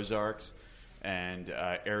from the Ozarks, and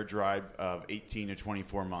air dried of 18 to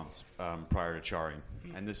 24 months prior to charring.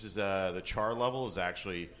 And this is the char level is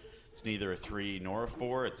actually, it's neither a 3 nor a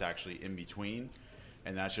 4. It's actually in between,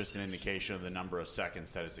 and that's just an indication of the number of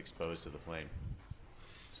seconds that it's exposed to the flame.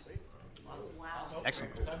 Sweet. Wow.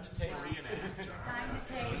 Excellent. Time to taste. Time to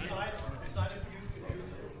taste. Decide if you're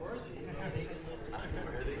worthy.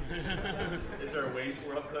 Is there a wage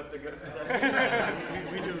World Cup that goes with that?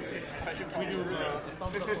 We do.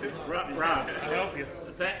 Rob, I help you.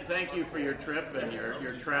 Thank you for your trip and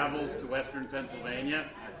your travels to Western Pennsylvania.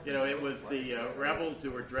 It was the rebels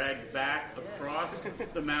who were dragged back across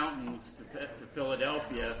the mountains to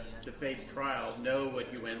Philadelphia to face trial. Know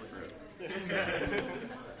what you went through.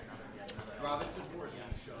 Rob, it's just worth it.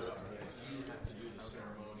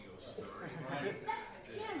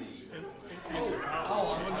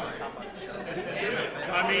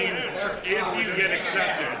 I mean, if you get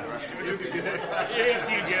accepted, if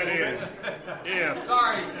you get in,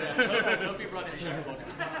 Sorry.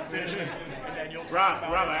 Rob,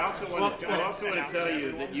 I also want to tell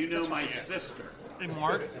you that you know my sister. Hey,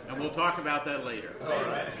 Mark. And we'll talk about that later.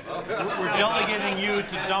 We're delegating you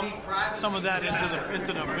to dump some of that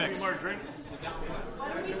into the mix. More drinks.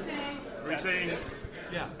 What do we think? we're saying,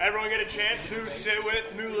 yeah. Everyone get a chance to sit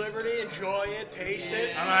with New Liberty, enjoy it, taste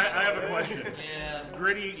it. I have a question.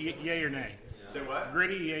 Gritty, yay or nay? Say what?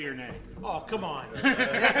 Gritty, yay or nay? Oh, come on.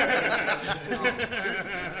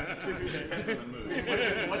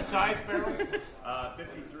 What size barrel?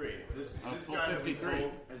 53. This full guy that we 53.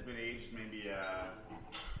 pulled has been aged maybe a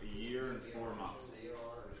year and 4 months.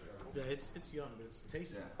 Yeah, it's young, but it's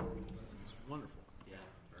tasty. It's wonderful.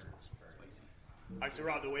 All right, so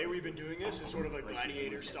Rob, the way we've been doing this is sort of a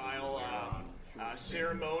gladiator style,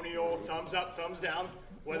 ceremonial thumbs up, thumbs down,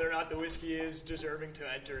 whether or not the whiskey is deserving to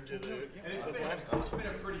enter into the blend. It's been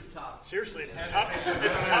a pretty tough. Seriously, it's a tough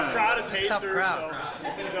crowd to taste Tough through. crowd.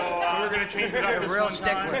 So we're going to change it up this real one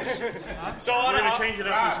time. sticklers. So We're going to change it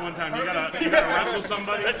up this one time. You gotta wrestle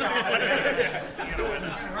somebody. That's gonna be funny.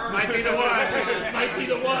 Might be the one. Might be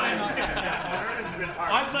the one.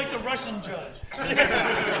 I'd like the Russian judge.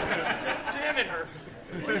 Damn it, Herb.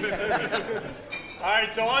 All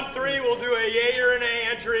right, so on 3, we'll do a yay or a nay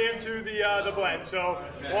entry into the blend. So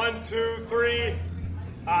 1, 2, 3.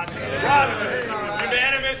 Awesome. Rob,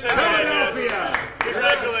 unanimous and unanimous.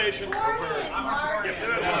 Congratulations. Well,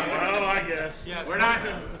 I guess. We're not.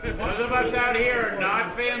 Most of us out here are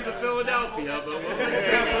not fans of Philadelphia, but we'll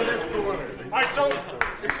accept for this corner. All right,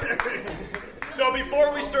 so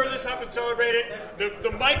before we stir this up and celebrate it,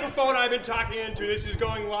 the microphone I've been talking into, this is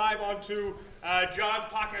going live onto John's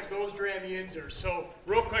podcast, Those Dram Yinzers. So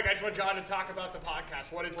real quick, I just want John to talk about the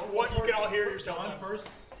podcast, what you can all hear yourselves on. First,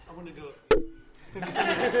 I want to go.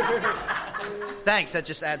 Thanks. That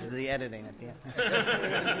just adds to the editing at the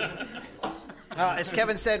end. As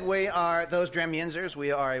Kevin said, we are Those Dram Yinzers.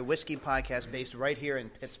 We are a whiskey podcast based right here in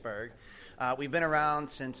Pittsburgh. We've been around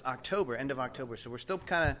since October, end of October, so we're still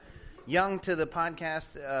kind of young to the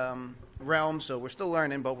podcast realm, so we're still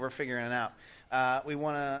learning, but we're figuring it out. We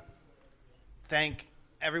want to thank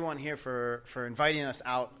everyone here for inviting us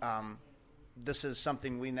out. This is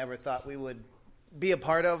something we never thought we would be a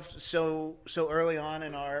part of so early on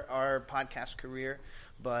in our podcast career,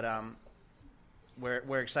 but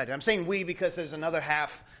we're excited. I'm saying we because there's another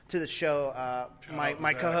half to the show.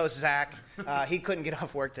 My co-host Zach, he couldn't get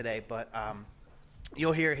off work today, but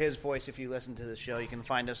you'll hear his voice if you listen to the show. You can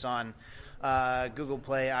find us on Google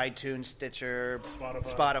Play, iTunes, Stitcher,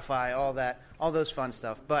 Spotify, all those fun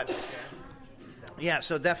stuff. But yeah,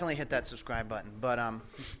 so definitely hit that subscribe button. But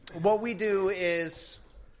what we do is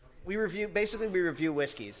we review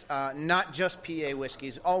whiskeys, not just PA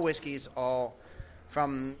whiskeys, all whiskeys, all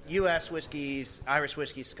from U.S. whiskeys, Irish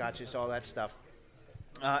whiskeys, Scotches, all that stuff.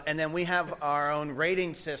 And then we have our own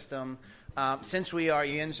rating system. Since we are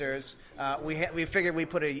Yinzers, we figured we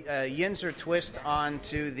put a Yinzer twist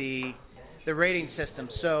onto the rating system.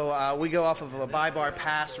 So we go off of a buy, bar,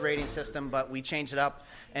 pass rating system, but we change it up,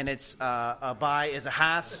 and it's a buy is a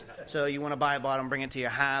Haas. So you want to buy a bottle and bring it to your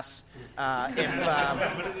Haas.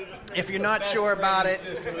 If you're not sure about it,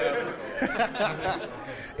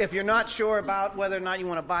 if you're not sure about whether or not you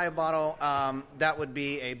want to buy a bottle, that would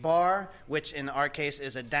be a bar, which in our case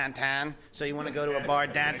is a Dantan. So you want to go to a bar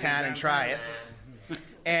Dantan and try it.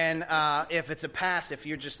 And if it's a pass, if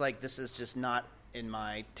you're just like, this is just not in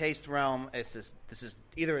my taste realm, this is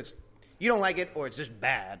either it's you don't like it or it's just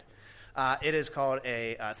bad. It is called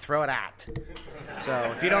a throw it at.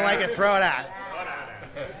 So if you don't like it, throw it at.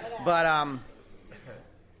 But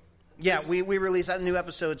yeah, we release new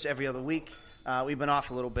episodes every other week. We've been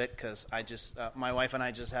off a little bit because my wife and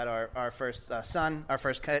I just had our first son, our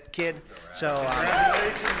first kid. So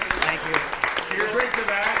thank you. Here's to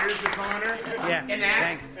that. Here's the corner. Yeah.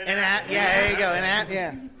 Yeah, there you go.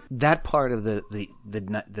 Yeah. That part of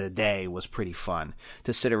the day was pretty fun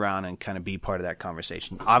to sit around and kind of be part of that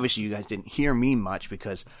conversation. Obviously, you guys didn't hear me much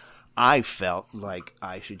because I felt like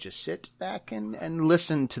I should just sit back and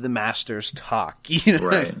listen to the masters talk. You know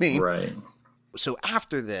what I mean? Right. So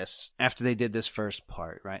after they did this first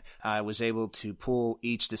part, right, I was able to pull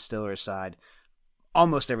each distiller aside,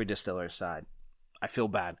 almost every distiller aside. I feel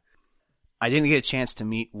bad. I didn't get a chance to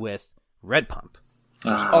meet with Red Pump,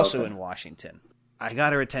 who's also in Washington. I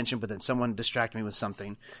got her attention, but then someone distracted me with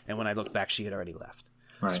something, and when I looked back, she had already left.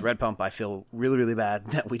 Right. So Red Pump, I feel really, really bad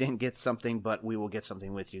that we didn't get something, but we will get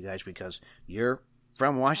something with you guys because you're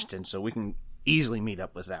from Washington, so we can easily meet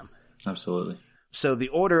up with them. Absolutely. So the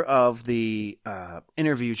order of the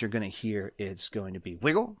interviews you're going to hear is going to be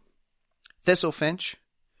Wiggle, Thistlefinch,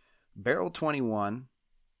 Barrel 21,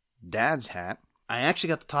 Dad's Hat. I actually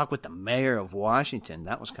got to talk with the mayor of Washington.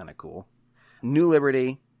 That was kind of cool. New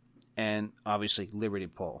Liberty, and obviously Liberty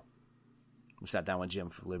Pole. We sat down with Jim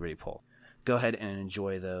for Liberty Pole. Go ahead and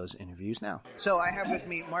enjoy those interviews now. So I have with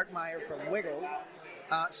me Mark Meyer from Wiggle.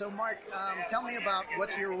 So Mark, tell me about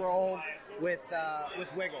what's your role with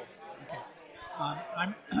Wiggle. Okay.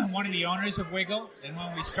 I'm one of the owners of Wiggle, and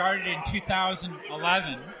when we started in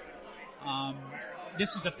 2011,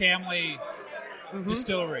 this is a family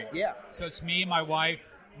distillery. Yeah. So it's me, my wife,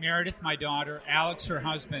 Meredith, my daughter, Alex, her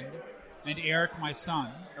husband, and Eric, my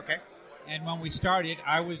son. Okay. And when we started,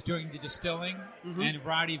 I was doing the distilling and a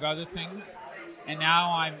variety of other things. And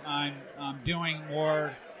now I'm doing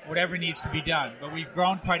more whatever needs to be done. But we've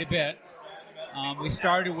grown quite a bit. We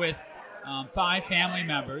started with 5 family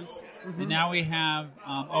members, and now we have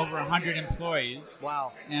over 100 employees.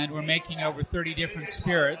 Wow. And we're making over 30 different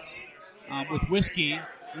spirits, with whiskey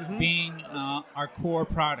being our core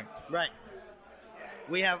product. Right.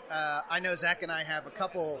 We have. I know Zach and I have a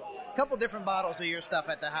couple different bottles of your stuff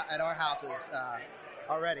at our houses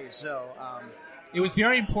already. So. It was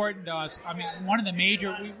very important to us. I mean, one of the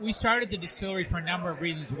major. We started the distillery for a number of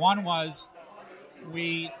reasons. One was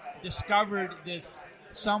we discovered this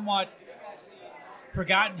somewhat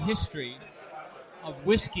forgotten history of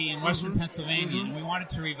whiskey in Western Pennsylvania, and we wanted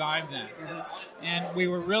to revive that. And we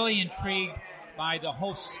were really intrigued by the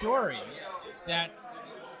whole story that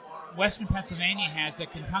Western Pennsylvania has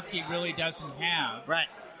that Kentucky really doesn't have. Right.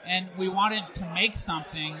 And we wanted to make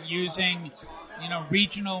something using,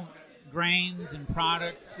 regional grains and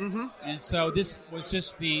products. And so this was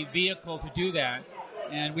just the vehicle to do that.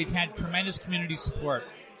 And we've had tremendous community support.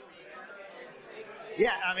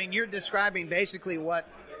 Yeah, I mean, you're describing basically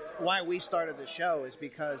why we started the show is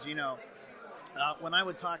because, when I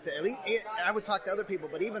would talk to other people,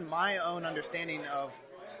 but even my own understanding of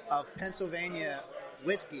Pennsylvania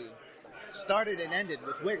whiskey started and ended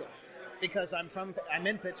with Wiggle, because I'm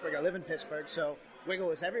in Pittsburgh, I live in Pittsburgh, so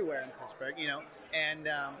Wiggle is everywhere in Pittsburgh, and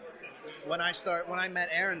when I met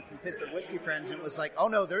Aaron from Pittsburgh Whiskey Friends, it was like, oh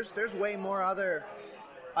no, there's way more other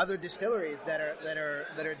distilleries that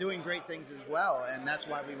are doing great things as well, and that's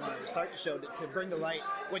why we wanted to start the show to bring to light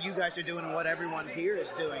what you guys are doing and what everyone here is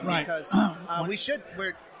doing, right. Because we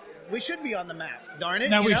should be on the map. Darn it!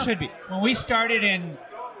 No, we should be. When we started in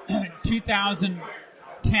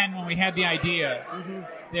 2010, when we had the idea,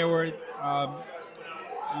 there were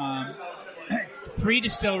 3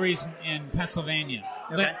 distilleries in Pennsylvania.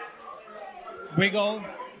 Okay. Wiggle,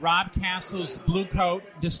 Rob Castle's Blue Coat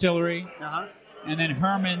Distillery, and then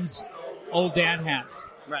Herman's Old Dad Hats.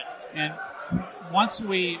 Right. And once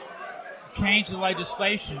we changed the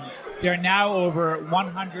legislation, there are now over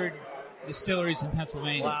 100 distilleries in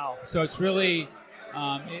Pennsylvania. Wow. So it's really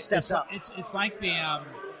Steps up. It's like the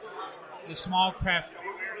small craft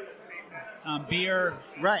beer.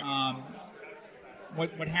 Right.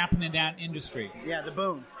 What happened in that industry? Yeah, the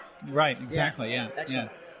boom. Right. Exactly. Yeah.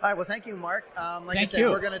 Excellent. Yeah. All right. Well, thank you, Mark. Like I Thank said, you.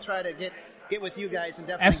 we're going to try to get with you guys and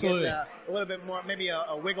definitely get a little bit more, maybe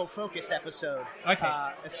a Wiggle-focused episode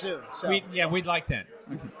soon. So. We'd like that.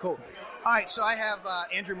 Okay. Cool. All right, so I have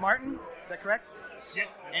Andrew Martin. Is that correct? Yes.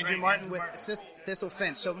 Andrew Martin with Thistle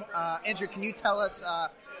Finch. So, Andrew, can you tell us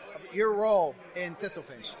your role in Thistle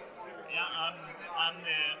Finch? Yeah, I'm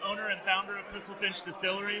the owner and founder of Thistle Finch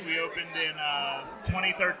Distillery. We opened in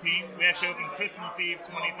 2013. We actually opened Christmas Eve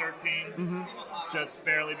 2013, just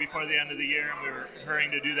barely before the end of the year, and we were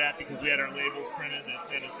hurrying to do that because we had our labels printed that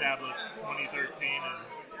said established 2013 and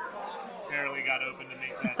barely got open to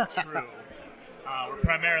make that true. We're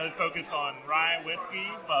primarily focused on rye whiskey,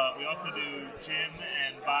 but we also do gin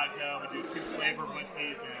and vodka. We do 2 flavored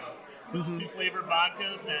whiskeys and 2 flavored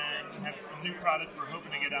vodkas, and have some new products we're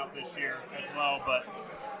hoping to get out this year as well. But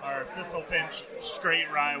our Thistle Finch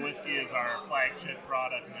straight rye whiskey is our flagship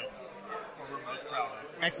product, and it's what we're most proud of.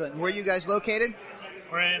 Excellent. Where are you guys located?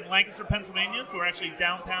 We're in Lancaster, Pennsylvania, so we're actually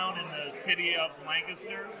downtown in the city of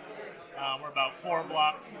Lancaster. We're about 4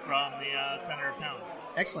 blocks from the center of town.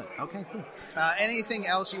 Excellent. Okay, cool. Anything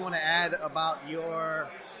else you want to add about your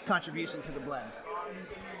contribution to the blend?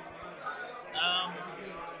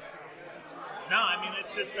 No, I mean,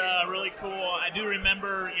 it's just really cool. I do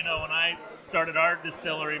remember, when I started our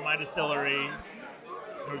distillery, my distillery,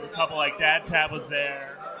 there was a couple like Dad's Hat was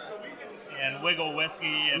there, and Wiggle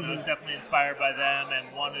Whiskey, and I was definitely inspired by them, and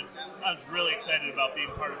I was really excited about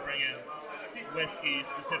being part of bringing whiskey,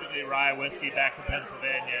 specifically rye whiskey, back to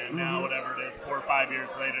Pennsylvania. And now, whatever it is, 4 or 5 years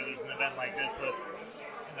later, there's an event like this with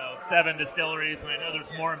 7 distilleries, and I know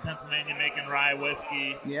there's more in Pennsylvania making rye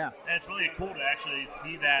whiskey. Yeah. And it's really cool to actually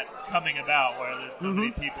see that coming about, where there's so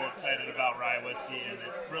many people excited about rye whiskey, and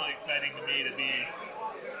it's really exciting to me to be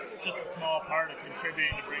just a small part of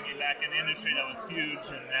contributing to bringing back an industry that was huge,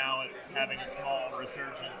 and now it's having a small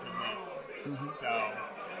resurgence in this. So,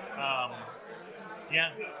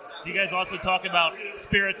 yeah. Do you guys also talk about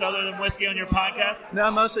spirits other than whiskey on your podcast?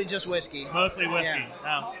 No, mostly just whiskey. Mostly whiskey.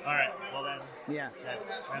 Yeah. Oh, all right. Well then. Yeah.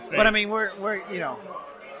 That's great. But I mean, we're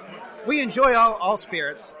we enjoy all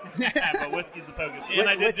spirits. But whiskey's the focus. And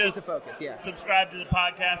I did Whiskey's just the focus, yeah. subscribe to the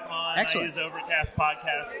podcast on Excellent. I use Overcast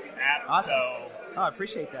podcast app. Awesome. So I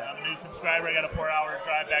appreciate that. I'm a new subscriber. I got a 4-hour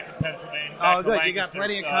drive back to Pennsylvania. Oh, back to good. You got Lancaster,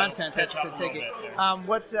 plenty of so content catch to up a take little it.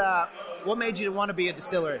 bit there. What made you want to be a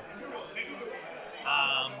distillery?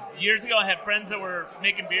 Years ago, I had friends that were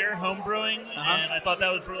making beer, home brewing, Uh-huh. and I thought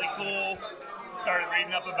that was really cool. Started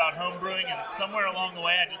reading up about home brewing, and somewhere along the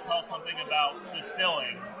way, I just saw something about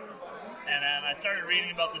distilling. And then I started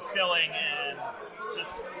reading about distilling and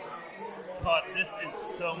just thought, this is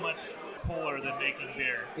so much cooler than making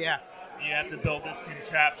beer. Yeah. You have to build this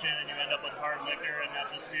contraption, and you end up with hard liquor and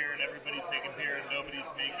not just beer, and everybody's making beer, and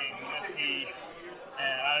nobody's making whiskey.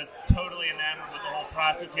 And I was totally enamored with the whole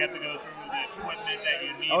process. You have to go through the equipment that you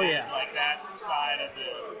need. Oh, yeah. Like that side of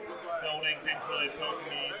the building things really appealed to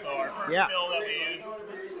me. So our first Yeah. still that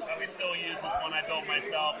we still use is one I built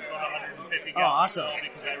myself, about 150 Oh, gallon awesome. still,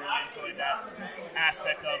 because I really enjoyed that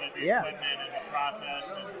aspect of it, the Yeah. equipment and the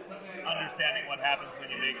process, and understanding what happens when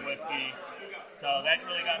you make whiskey. So that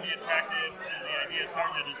really got me attracted to the idea of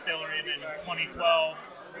starting a distillery. And then in 2012,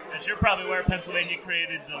 as you're probably aware, Pennsylvania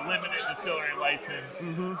created the limited distillery license,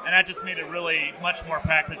 Mhm. and that just made it really much more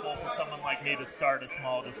practical for someone like me to start a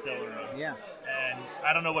small distillery. Yeah. And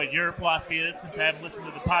I don't know what your philosophy is, since I haven't listened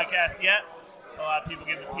to the podcast yet. A lot of people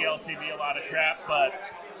give the PLCB a lot of crap, but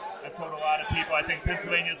I've told a lot of people I think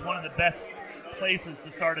Pennsylvania is one of the best places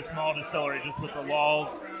to start a small distillery, just with the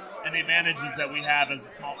laws and the advantages that we have as a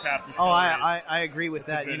small craft distillery. Oh, I agree with It's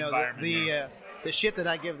a that. good You know, environment the shit that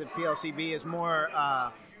I give the PLCB is more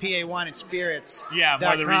PA Wine and Spirits. Yeah,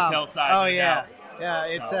 more the retail side, Oh no yeah, doubt. yeah.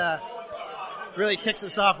 It's So. Really ticks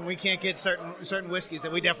us off, and we can't get certain whiskeys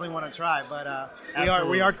that we definitely want to try. But we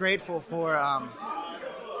Absolutely. are grateful for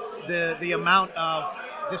the amount of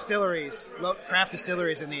distilleries, craft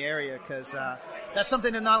distilleries in the area, because that's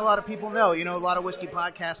something that not a lot of people know. You know, a lot of whiskey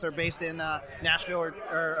podcasts are based in Nashville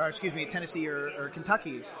or excuse me, Tennessee or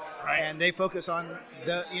Kentucky. Right. And they focus on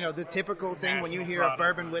the typical thing when you hear of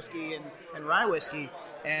bourbon whiskey and rye whiskey.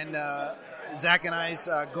 And Zach and I's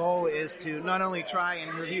goal is to not only try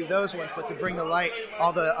and review those ones, but to bring to light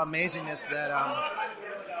all the amazingness that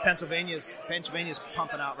Pennsylvania's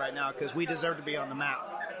pumping out right now, because we deserve to be on the map.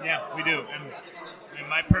 Yeah, we do. And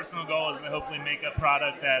my personal goal is to hopefully make a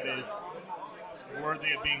product that is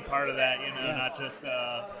worthy of being part of that, Yeah. not just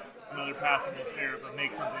another passable spirit, but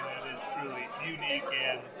make something that is truly unique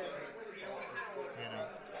and,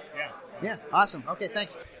 Yeah, awesome. Okay,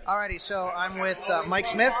 thanks. Alrighty, so I'm with Mike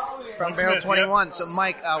Smith from Mike Barrel Smith, 21. So,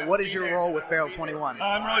 Mike, what is your role with Barrel 21?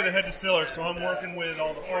 I'm really the head distiller, so I'm working with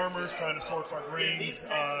all the farmers, trying to source our grains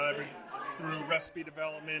through recipe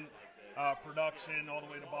development, production, all the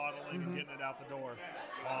way to bottling and getting it out the door.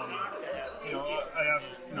 I have,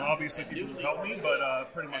 obviously people who help me,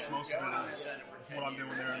 but pretty much most of it is what I'm doing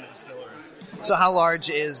there in the distillery. So how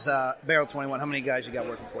large is Barrel 21? How many guys you got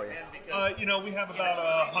working for you? We have about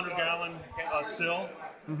a 100-gallon still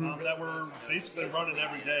that we're basically running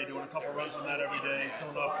every day, doing a couple runs on that every day,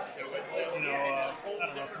 filling up,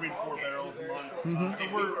 3 to 4 barrels a month. So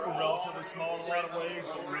we're relatively small in a lot of ways,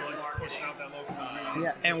 but we're really pushing out that local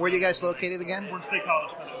ingredients. Yeah, and where are you guys located again? We're in State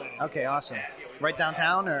College, Pennsylvania. Okay, awesome. Right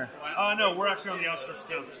downtown, or? No, we're actually on the outskirts of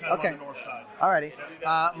town, it's kind of Okay. on the north side. Alrighty.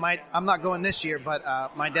 I'm not going this year, but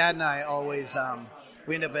my dad and I always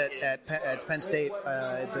we end up at Penn State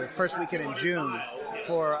the first weekend in June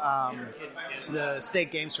for the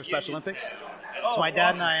state games for Special Olympics. So my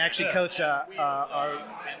dad and I actually coach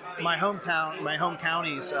my home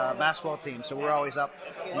county's basketball team. So we're always up.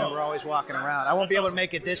 We're always walking around. I won't be able to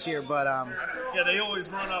make it this year, but yeah, they always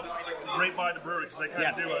run up right by the brewery because they kind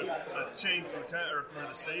of do a chain through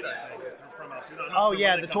the state, I think, from Altoona. Oh,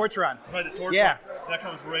 yeah, the torch run. Right, the torch Yeah. run. That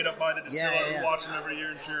comes right up by the distillery. Yeah. We watch them every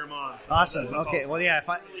year and cheer them on. So awesome. that's Okay, awesome. well, yeah.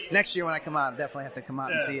 Next year when I come out, I definitely have to come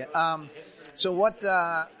out and Yeah. see it. So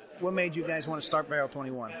what made you guys want to start Barrel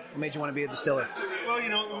 21? What made you want to be a distiller? Well,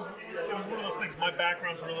 it was one of those things. My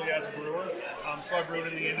background's really as a brewer, so I brewed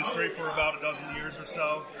in the industry for about a dozen years or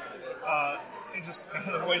so. And just kind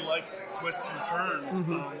of the way life twists and turns,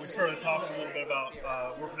 we started talking a little bit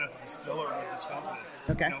about working as a distiller with this company.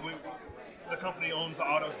 Okay. The company owns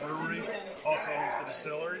Otto's Brewery, also owns the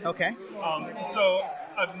distillery. Okay. So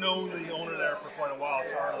I've known the owner there for quite a while,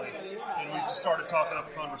 Charlie, and we just started talking up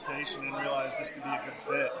a conversation and realized this could be a good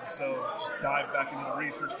fit. And so just dived back into the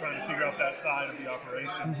research, trying to figure out that side of the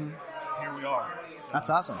operation. Here we are. That's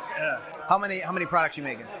awesome. Yeah. How many products you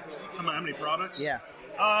making? How many products? Yeah.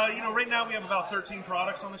 Right now we have about 13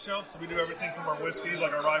 products on the shelf, so we do everything from our whiskeys,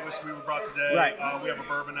 like our rye whiskey we brought today. Right. We have a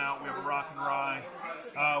bourbon out, we have a rock and rye.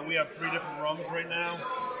 We have 3 different rums right now.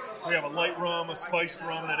 So we have a light rum, a spiced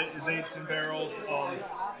rum that is aged in barrels,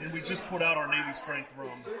 and we just put out our Navy Strength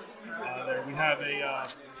rum there. We have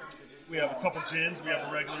a couple gins. We have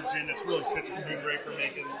a regular gin that's really citrusy and great for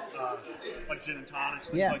making like gin and tonics,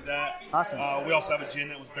 things like that. Awesome. We also have a gin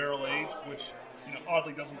that was barrel aged, which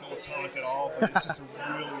oddly doesn't go with tonic at all, but it's just a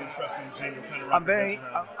really interesting gin.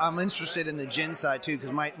 I'm interested in the gin side too,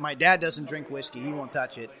 because my dad doesn't drink whiskey; he won't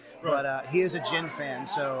touch it. Right. But he is a gin fan,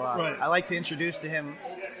 so Right. I like to introduce to him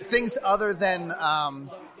things other than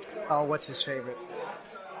what's his favorite?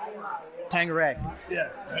 Tanqueray. Yeah.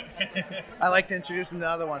 I like to introduce him to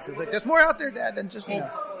other ones because there's more out there, Dad, than just bring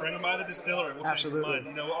them by the distillery. We'll Absolutely. change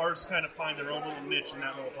your mind. Ours kind of find their own little niche in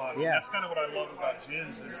that little pocket. Yeah. That's kind of what I love about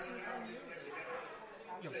gins is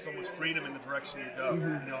you have so much freedom in the direction you go.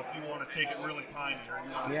 Mhm. If you want to take it really piney, or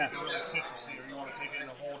you want to take it really citrusy, or you want to take it in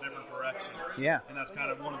a whole different direction. Yeah. And that's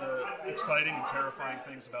kind of one of the exciting and terrifying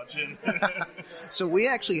things about gin. So we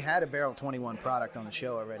actually had a Barrel 21 product on the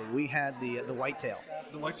show already. We had the Whitetail.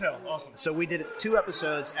 The Whitetail, awesome. So we did 2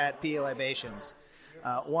 episodes at PA Libations.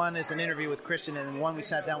 One is an interview with Christian, and then one we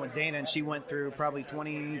sat down with Dana, and she went through probably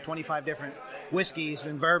 20, 25 different whiskeys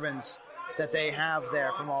and bourbons that they have there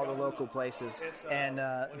from all the local places. And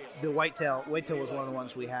the Whitetail was one of the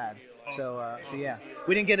ones we had. So yeah,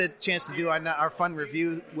 we didn't get a chance to do our fun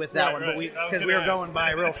review with that one, but because we were going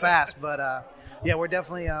by real fast. But yeah, we're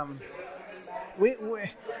definitely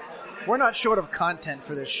we're not short of content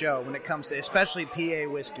for this show when it comes to especially PA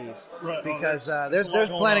whiskeys, Right. because there's a lot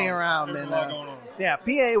plenty going on. around, There's and a lot going on. yeah,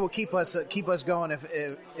 PA will keep us going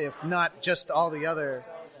if not just all the other.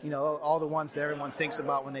 All the ones that everyone thinks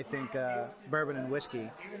about when they think bourbon and whiskey.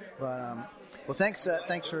 But well, thanks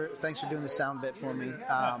for doing the sound bit for me.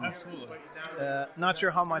 Absolutely. Not sure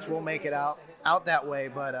how much we'll make it out that way,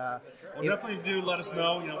 but Well, definitely do let us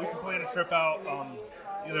know. We can plan a trip out.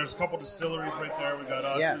 There's a couple distilleries right there. We got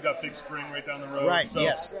us. Yeah. We got Big Spring right down the road. Right, So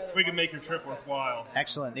yes. we can make your trip worthwhile.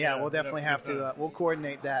 excellent. Yeah, we'll definitely have to. We'll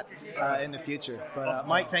coordinate that in the future. But Awesome.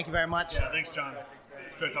 Mike, thank you very much. Yeah, thanks, John.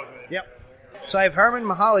 It's great talking to you. Yep. So I have Herman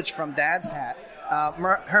Mihalich from Dad's Hat.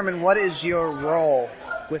 Herman, what is your role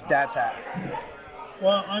with Dad's Hat?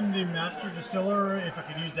 Well, I'm the master distiller, if I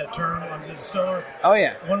could use that term. I'm the distiller. Oh,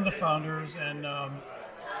 yeah. One of the founders and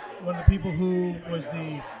one of the people who was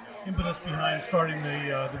the impetus behind starting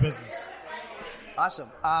the business.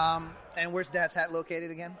 Awesome. And where's Dad's Hat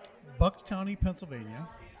located again? Bucks County, Pennsylvania.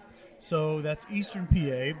 So that's eastern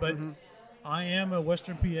PA, but I am a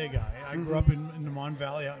western PA guy. I grew up in the Mon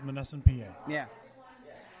Valley out in Monessen, PA. Yeah.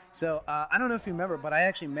 So I don't know if you remember, but I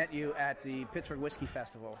actually met you at the Pittsburgh Whiskey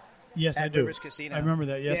Festival. Yes, at I do. Rivers Casino. I remember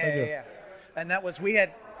that. Yes, yeah, I do. Yeah. And that was we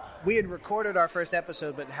had recorded our first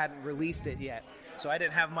episode, but hadn't released it yet. So I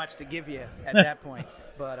didn't have much to give you at that point.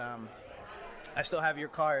 But I still have your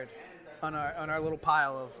card on our little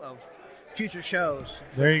pile of future shows.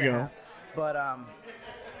 There you go. But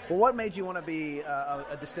well, what made you want to be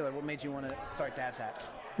a distiller? What made you want to start Dad's Hat?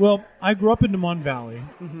 Well, I grew up in the Mon Valley.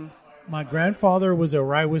 Mm-hmm. My grandfather was a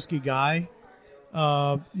rye whiskey guy.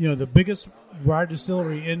 The biggest rye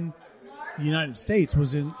distillery in the United States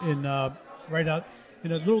was in right out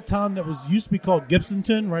in a little town that used to be called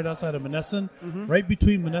Gibsonton, right outside of Monessen, right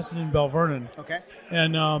between Monessen and Bell Vernon. Okay.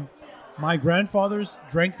 And my grandfathers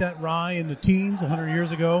drank that rye in the teens 100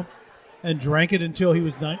 years ago, and drank it until he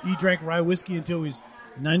drank rye whiskey until he was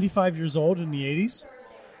 95 years old in the 80s.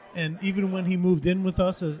 And even when he moved in with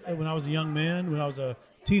us when I was a young man, when I was a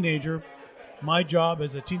teenager, my job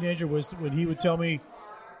as a teenager was when he would tell me,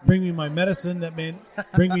 bring me my medicine, that meant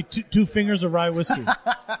bring me two fingers of rye whiskey.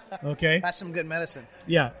 Okay? That's some good medicine.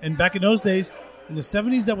 Yeah. And back in those days, in the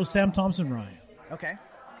 70s, that was Sam Thompson rye. Okay.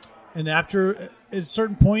 And after, at a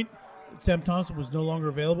certain point, Sam Thompson was no longer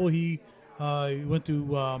available. He went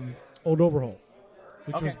to Old Overhaul,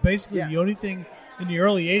 which was basically the only thing in the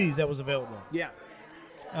early 80s that was available. Yeah.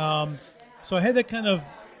 So I had that kind of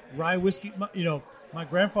rye whiskey. My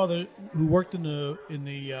grandfather, who worked in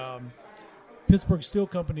the Pittsburgh Steel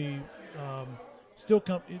Company,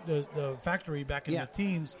 the factory back in the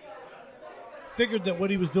teens, figured that what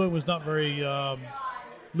he was doing was not very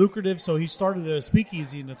lucrative, so he started a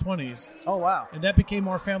speakeasy in the 20s. Oh, wow. And that became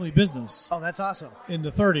our family business. Oh, that's awesome. In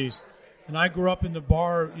the 30s. And I grew up in the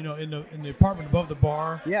bar, in the apartment above the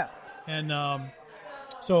bar. Yeah. And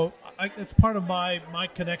so it's part of my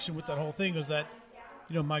connection with that whole thing is that,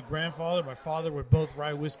 my grandfather, my father were both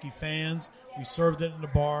rye whiskey fans. We served it in the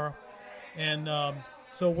bar. And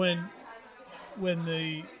so when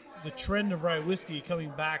the trend of rye whiskey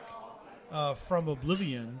coming back from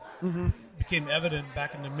oblivion became evident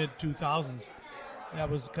back in the mid-2000s, that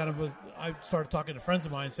was kind of I started talking to friends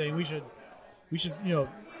of mine saying we should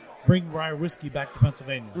bring rye whiskey back to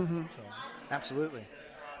Pennsylvania. Mm-hmm. So. Absolutely.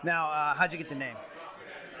 Now, how'd you get the name?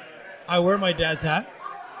 I wear my dad's hat.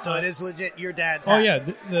 So it is legit your dad's hat. Oh yeah,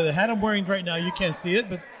 the hat I'm wearing right now, you can't see it,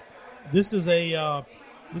 but this is a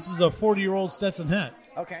 40-year-old Stetson hat.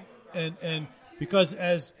 Okay. And because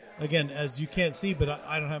as you can't see, but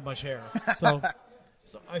I don't have much hair, so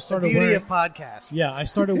I started the beauty wearing of podcasts. Yeah, I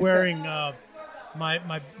started wearing my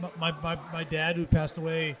dad, who passed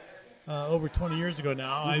away over 20 years ago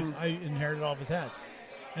now. Mhm. I inherited all of his hats,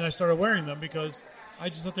 and I started wearing them because I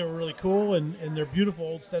just thought they were really cool, and they're beautiful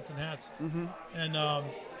old Stetson hats. Mhm. And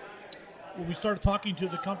when we started talking to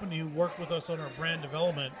the company who worked with us on our brand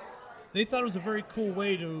development, they thought it was a very cool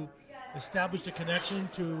way to establish a connection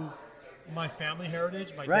to my family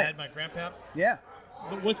heritage, my Right. dad, my grandpa. Yeah.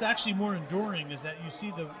 But what's actually more enduring is that you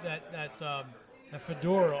see that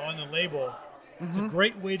fedora on the label. It's a Mhm.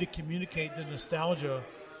 great way to communicate the nostalgia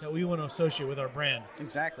that we want to associate with our brand.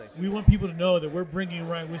 Exactly. We want people to know that we're bringing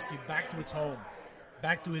rye whiskey back to its home,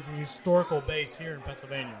 back to its historical base here in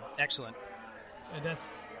Pennsylvania. Excellent. And that's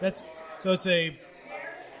so it's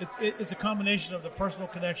a combination of the personal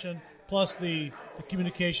connection plus the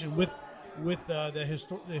communication with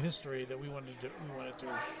the history that we wanted to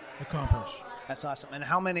accomplish. That's awesome. And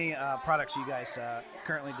how many products are you guys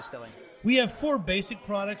currently distilling? We have 4 basic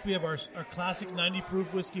products. We have our classic 90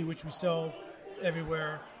 proof whiskey, which we sell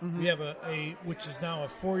everywhere. Mhm. We have a which is now a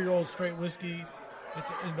 4-year-old straight whiskey.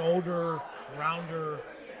 It's an older, rounder,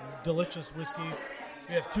 delicious whiskey.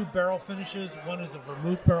 We have 2 barrel finishes. One is a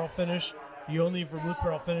vermouth barrel finish, the only vermouth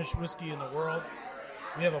barrel finish whiskey in the world.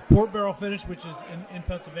 We have a port barrel finish, which is in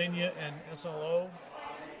Pennsylvania and SLO.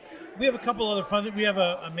 We have a couple other fun things. We have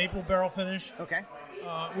a maple barrel finish, okay,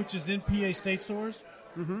 which is in PA state stores.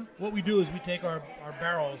 Mm-hmm. What we do is we take our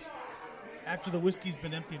barrels after the whiskey's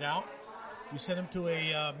been emptied out. We send them to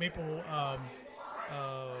a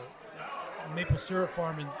maple syrup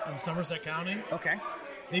farm in Somerset County. Okay.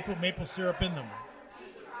 They put maple syrup in them.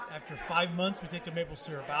 After 5 months, we take the maple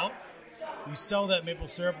syrup out. We sell that maple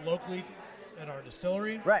syrup locally at our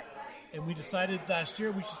distillery. Right. And we decided last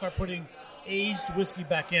year we should start putting aged whiskey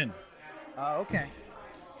back in. Okay.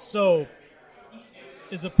 So,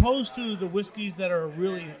 as opposed to the whiskeys that are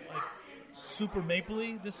really like super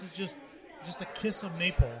mapley, this is just a kiss of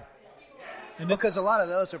maple. And because a lot of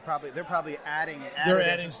those they're probably adding They're additives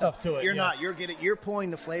adding and stuff to it, You're yeah. not. You're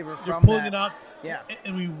pulling the flavor You're from pulling that. it out. Yeah.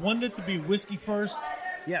 And we wanted it to be whiskey first,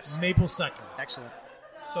 yes, maple second. Excellent.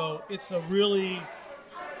 So it's a really,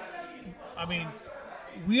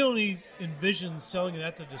 we only envisioned selling it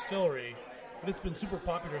at the distillery, but it's been super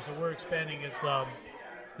popular, so we're expanding its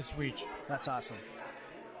reach. That's awesome.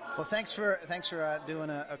 Well, thanks for doing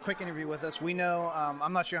a quick interview with us. We know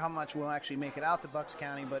I'm not sure how much we'll actually make it out to Bucks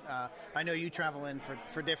County, but I know you travel in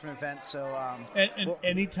for different events. So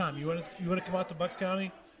anytime you want to come out to Bucks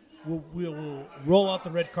County, we'll roll out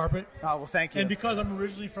the red carpet. Oh well, thank you. And because I'm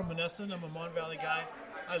originally from Monessen, I'm a Mon Valley guy.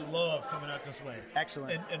 I love coming out this way.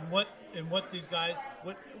 Excellent. And what these guys,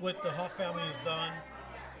 what the Huff family has done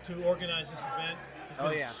to organize this event has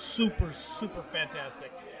been super, super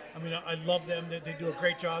fantastic. I love them. They do a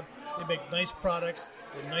great job. They make nice products.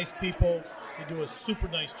 They're nice people. They do a super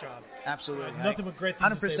nice job. Absolutely. Nothing but great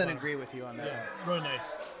things 100% to say about agree them. with you on that. Yeah, really nice.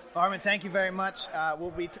 Armin, thank you very much.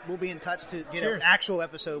 We'll be in touch to get Cheers. an actual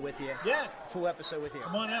episode with you. Yeah. Full episode with you.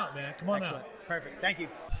 Come on out, man. Come on Excellent. out. Perfect. Thank you.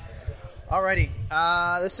 Alrighty.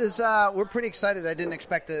 This is we're pretty excited. I didn't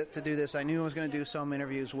expect to do this. I knew I was going to do some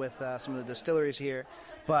interviews with some of the distilleries here,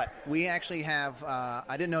 but we actually have. I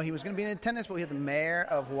didn't know he was going to be in attendance, but we have the mayor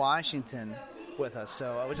of Washington with us.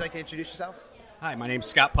 So, would you like to introduce yourself? Hi, my name's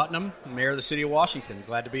Scott Putnam, Mayor of the City of Washington.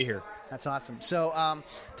 Glad to be here. That's awesome. So,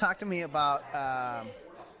 talk to me about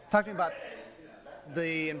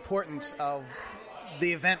the importance of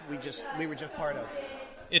the event we were just part of.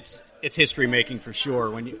 It's history making for sure.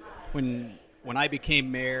 When I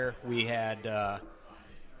became mayor, we had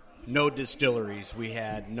no distilleries, we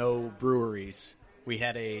had no breweries, we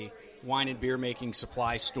had a wine and beer making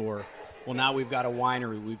supply store. Well, now we've got a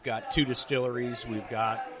winery, we've got 2 distilleries, we've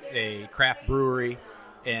got a craft brewery,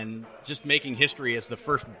 and just making history as the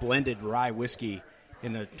first blended rye whiskey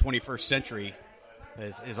in the 21st century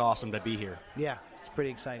is awesome to be here. Yeah, it's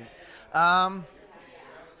pretty exciting.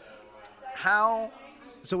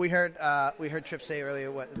 So we heard Tripp say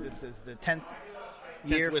earlier, what this is the 10th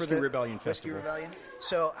year Whiskey for the Rebellion Whiskey Festival. Rebellion.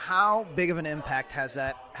 So how big of an impact has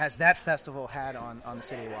that festival had on the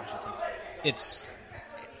city of Washington?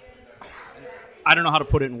 I don't know how to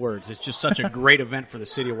put it in words. It's just such a great event for the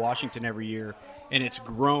city of Washington every year, and it's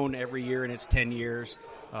grown every year in its 10 years.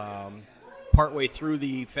 Partway through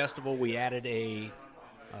the festival, we added a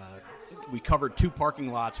we covered 2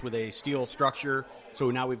 parking lots with a steel structure.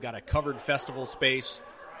 So now we've got a covered festival space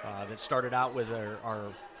that started out with our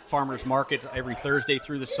farmers market every Thursday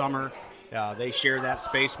through the summer. They share that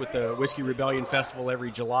space with the Whiskey Rebellion Festival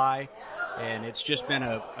every July. And it's just been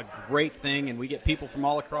a great thing. And we get people from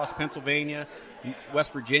all across Pennsylvania,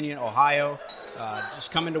 West Virginia, Ohio,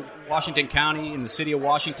 just come into Washington County and the city of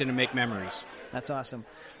Washington to make memories. That's awesome.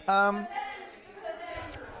 Are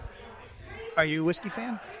you a whiskey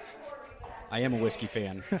fan? I am a whiskey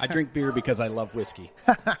fan. I drink beer because I love whiskey.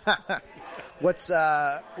 What's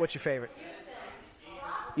your favorite?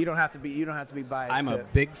 You don't have to be biased. I'm a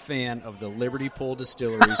big fan of the Liberty Pole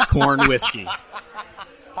Distillery's corn whiskey.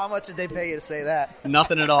 How much did they pay you to say that?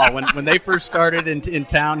 Nothing at all. When they first started in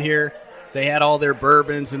town here, they had all their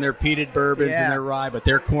bourbons and their peated bourbons and their rye, but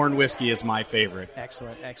their corn whiskey is my favorite.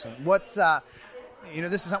 Excellent. What's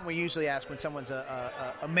this is something we usually ask when someone's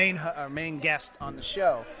a main guest on the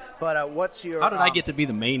show. But what's your? How did I get to be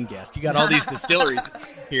the main guest? You got all these distilleries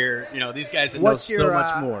here. These guys that know so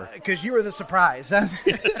much more. Because you were the surprise.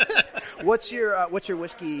 What's your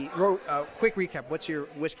whiskey? Quick recap. What's your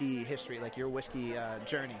whiskey history? Like your whiskey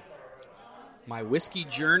journey? My whiskey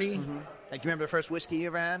journey. Mm-hmm. Like, you remember the first whiskey you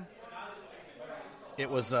ever had?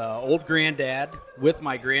 It was old granddad with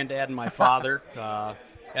my granddad and my father.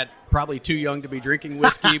 At probably too young to be drinking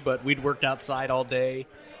whiskey, but we'd worked outside all day,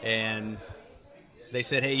 and they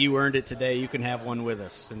said, "Hey, you earned it today. You can have one with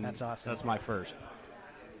us." And that's awesome. That's my first.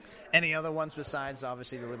 Any other ones besides,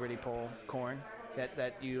 obviously, the Liberty Pole corn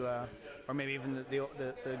that you, or maybe even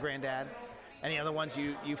the granddad? Any other ones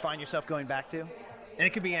you find yourself going back to? And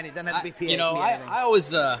it could be any. Doesn't have to be PA. I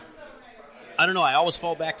always, I don't know. I always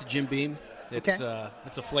fall back to Jim Beam. It's a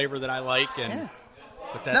flavor that I like, and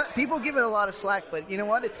but that's people give it a lot of slack. But you know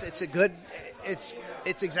what? It's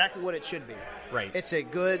exactly what it should be. Right. It's a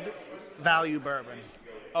good value bourbon.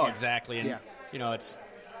 Oh, exactly. And it's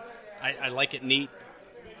I like it neat.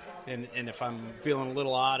 And if I'm feeling a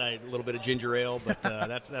little odd, a little bit of ginger ale, but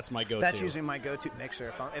that's my go-to. That's usually my go-to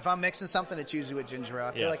mixer. If I'm mixing something, it's usually with ginger ale.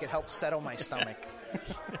 I feel like it helps settle my stomach.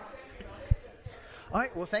 All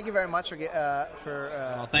right. Well, thank you very much for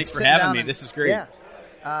thanks for having me. This is great. Yeah.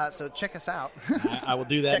 So check us out. I will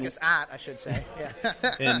do that. Check us out, I should say. Yeah.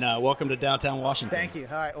 And welcome to downtown Washington. Thank you.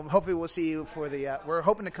 All right. Well, hopefully we'll see you for the. We're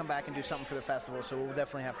hoping to come back and do something for the festival, so we'll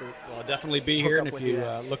definitely have to. Well, I'll definitely be here, and if you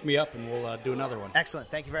look me up, and we'll do another one. Excellent.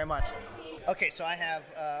 Thank you very much. Okay, so I have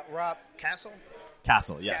Rob Castle.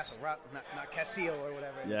 Castle, yes. Castle, Rob, not Casile or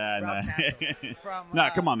whatever. Yeah, Rob Castle from, no,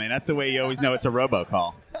 come on, man. That's the way you always know it's a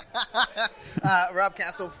robocall. Rob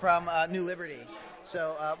Castle from New Liberty.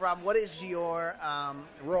 So, Rob, what is your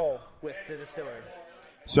role with the distillery?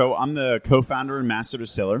 So I'm the co-founder and master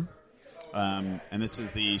distiller, and this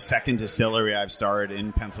is the second distillery I've started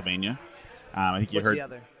in Pennsylvania. I think you What's heard. the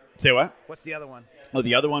other? Say what? What's the other one? Oh,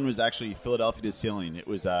 the other one was actually Philadelphia Distilling. It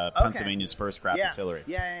was Pennsylvania's first craft distillery.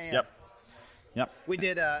 Yeah. Yep. We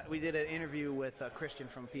did an interview with Christian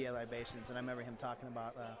from PA Libations, and I remember him talking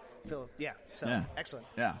about Phil. Yeah. So excellent.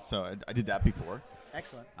 Yeah. So I did that before.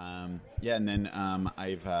 Excellent. And then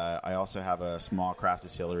I also have a small craft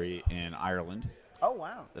distillery in Ireland. Oh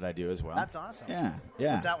wow. That I do as well. That's awesome. Yeah.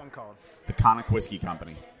 What's that one called? The Connacht Whiskey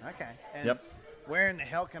Company. Okay. And where in the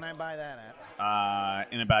hell can I buy that at?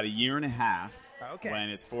 In about a year and a half. Okay. When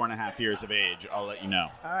it's 4.5 years of age, I'll let you know.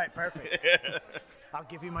 All right, perfect. I'll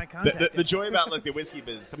give you my contact. The joy about the whiskey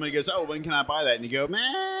business, somebody goes, "Oh, when can I buy that?" And you go, "Man,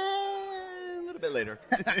 a little bit later."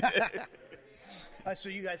 So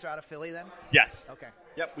you guys are out of Philly then? Yes. Okay.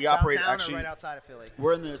 Yep. We operate Downtown actually or right outside of Philly.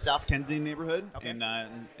 We're in the South Kensington neighborhood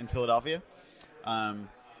in Philadelphia. A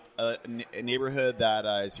neighborhood that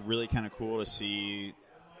is really kind of cool to see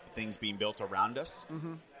things being built around us.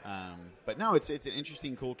 Mm-hmm. But no, it's an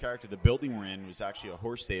interesting, cool character. The building we're in was actually a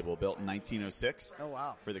horse stable built in 1906. Oh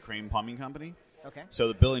wow! For the Crane Plumbing Company. Okay. So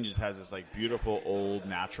the building just has this like beautiful old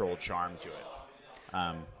natural charm to it.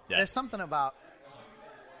 There's something about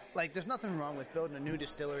there's nothing wrong with building a new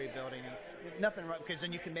distillery building. Nothing wrong because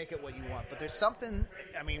then you can make it what you want. But there's something.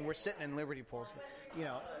 I mean, we're sitting in Liberty Pole's,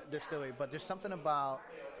 distillery, but there's something about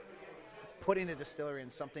putting a distillery in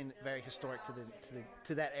something very historic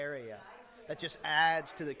to that area. That just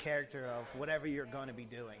adds to the character of whatever you're going to be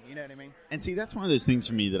doing. You know what I mean? And see, that's one of those things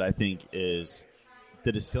for me that I think is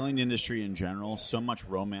the distilling industry in general. So much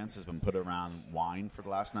romance has been put around wine for the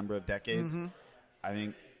last number of decades. Mm-hmm. I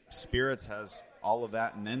think spirits has all of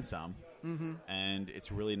that and then some. Mm-hmm. And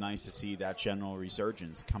it's really nice to see that general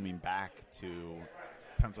resurgence coming back to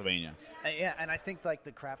Pennsylvania. And I think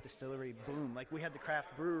the craft distillery boom, we had the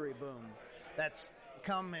craft brewery boom. That's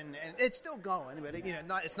come and it's still going, but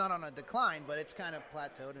it's not on a decline, but it's kind of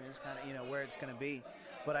plateaued and it's kind of where it's going to be.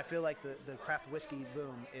 But I feel like the craft whiskey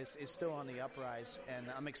boom is still on the uprise, and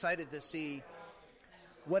I'm excited to see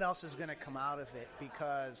what else is going to come out of it,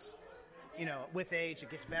 because with age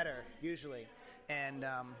it gets better usually, and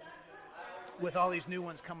with all these new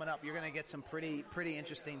ones coming up, you're going to get some pretty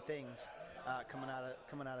interesting things coming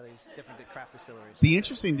out of these different craft distilleries. The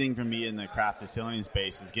interesting thing for me in the craft distilling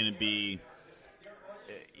space is going to be,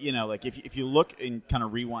 like if you look and kind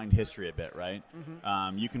of rewind history a bit, right?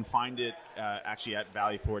 Mm-hmm. You can find it actually at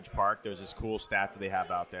Valley Forge Park. There's this cool stat that they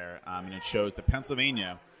have out there, and it shows that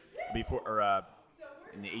Pennsylvania, in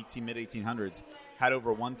the mid 1800s, had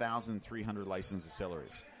over 1,300 licensed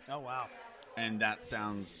distilleries. Oh wow! And that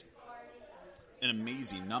sounds an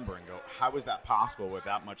amazing number, and go, how is that possible with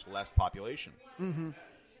that much less population? Mm-hmm.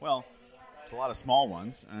 Well, it's a lot of small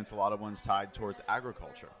ones, and it's a lot of ones tied towards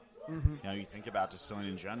agriculture. Mm-hmm. You think about distilling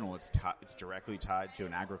in general, it's directly tied to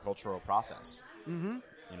an agricultural process. Mm-hmm.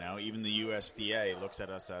 Even the USDA looks at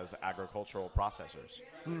us as agricultural processors.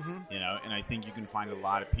 Mm-hmm. And I think you can find a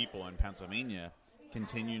lot of people in Pennsylvania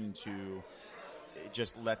continuing to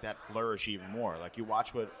just let that flourish even more. Like, you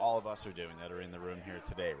watch what all of us are doing that are in the room here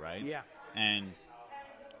today, right? Yeah. And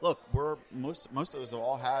look, most of us have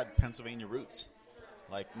all had Pennsylvania roots.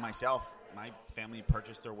 Like myself, my family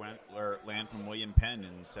purchased their land from William Penn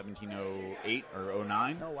in 1708 or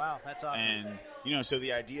 09. Oh wow, that's awesome. And so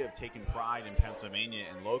the idea of taking pride in Pennsylvania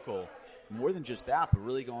and local, more than just that, but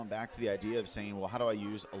really going back to the idea of saying, well, how do I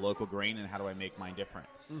use a local grain and how do I make mine different?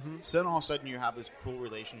 Mm-hmm. So then all of a sudden you have this cool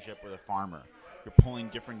relationship with a farmer. You're pulling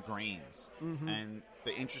different grains. Mm-hmm. And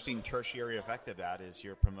the interesting tertiary effect of that is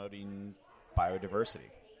you're promoting biodiversity.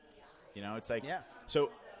 It's like, yeah. So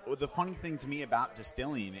the funny thing to me about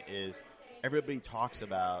distilling is everybody talks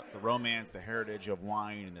about the romance, the heritage of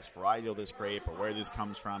wine and this variety of this grape or where this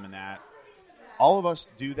comes from and that. All of us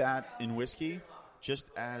do that in whiskey just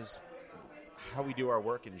as how we do our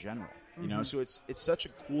work in general. Mm-hmm. So it's such a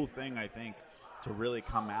cool thing, I think, to really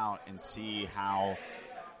come out and see how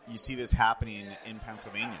you see this happening in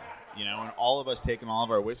Pennsylvania, and all of us taking all of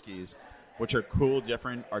our whiskeys, which are cool,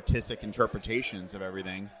 different artistic interpretations of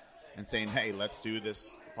everything, and saying, hey, let's do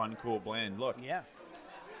this fun, cool blend. Look, yeah.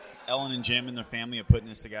 Ellen and Jim and their family are putting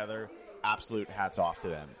this together. Absolute hats off to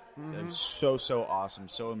them. Mm-hmm. It's so awesome,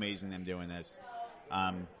 so amazing them doing this.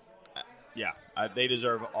 They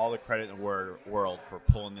deserve all the credit in the world for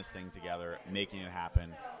pulling this thing together, making it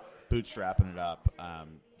happen, bootstrapping it up.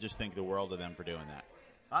 Just think the world of them for doing that.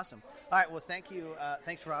 Awesome. All right. Well, thank you.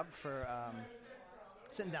 Thanks, Rob, for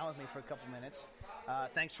sitting down with me for a couple minutes.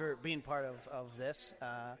 Thanks for being part of this.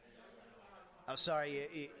 I'm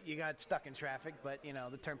sorry you got stuck in traffic, but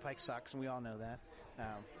the turnpike sucks, and we all know that.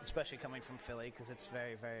 Especially coming from Philly, because it's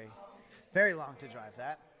very, very, very long to drive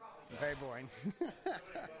that. Very boring.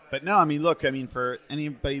 But no, look, for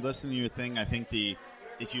anybody listening to your thing, I think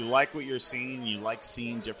if you like what you're seeing, you like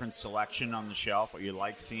seeing different selection on the shelf, or you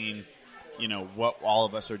like seeing, what all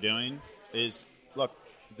of us are doing, is, look,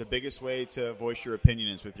 the biggest way to voice your opinion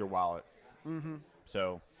is with your wallet. Mm-hmm.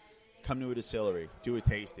 So come to a distillery, do a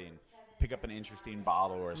tasting, pick up an interesting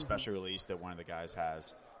bottle or a special release that one of the guys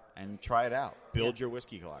has, and try it out. Build your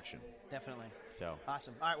whiskey collection. Definitely. So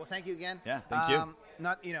awesome. All right. Well, thank you again. Yeah, thank you.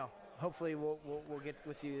 Hopefully we'll get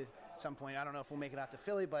with you at some point. I don't know if we'll make it out to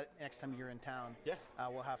Philly, but next time you're in town,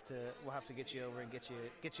 we'll have to get you over and get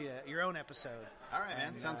you your own episode. All right,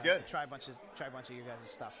 man. Sounds good. Try a bunch of your guys'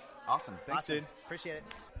 stuff. Awesome. Thanks, dude. Appreciate it.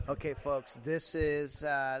 Okay, folks, this is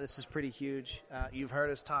pretty huge. You've heard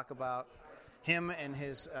us talk about him and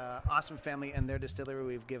his awesome family and their distillery.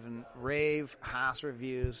 We've given rave Haas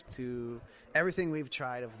reviews to everything we've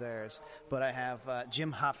tried of theirs. But I have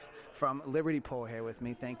Jim Huff from Liberty Pole here with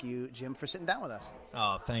me. Thank you, Jim, for sitting down with us.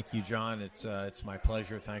 Oh, thank you, John. It's my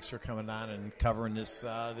pleasure. Thanks for coming on and covering this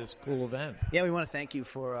cool event. Yeah, we want to thank you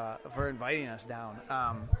for inviting us down.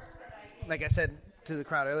 Like I said to the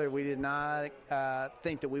crowd earlier, we did not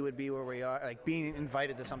think that we would be where we are. Like, being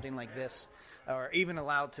invited to something like this, or even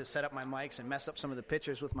allowed to set up my mics and mess up some of the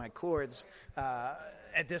pictures with my cords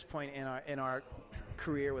at this point in our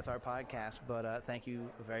career with our podcast. But thank you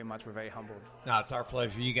very much. We're very humbled. No, it's our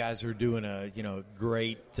pleasure. You guys are doing a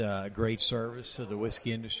great service to the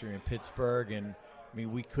whiskey industry in Pittsburgh, and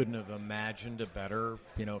we couldn't have imagined a better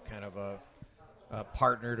kind of a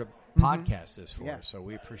partner to podcast this for us. So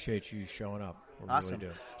we appreciate you showing up. We awesome.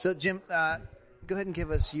 Really do. So Jim, go ahead and give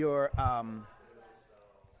us your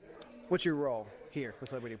what's your role here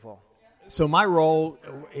with Liberty Pole? So my role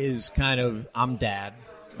is I'm dad.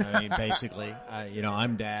 Basically,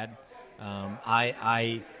 I'm dad.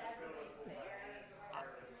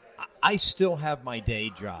 I still have my day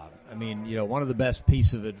job. I mean, one of the best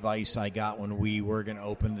pieces of advice I got when we were going to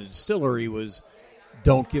open the distillery was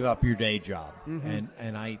don't give up your day job. Mhm.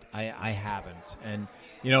 And I haven't. And,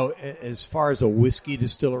 as far as a whiskey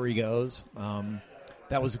distillery goes,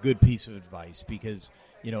 that was a good piece of advice because,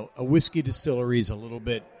 a whiskey distillery is a little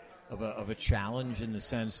bit of a challenge in the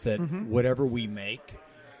sense that Mhm. whatever we make,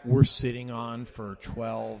 we're sitting on for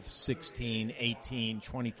 12, 16, 18,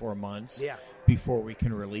 24 months Yeah. before we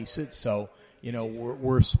can release it. So,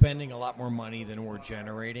 we're spending a lot more money than we're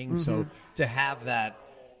generating. So Mhm. to have that,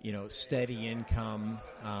 steady income,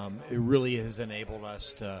 it really has enabled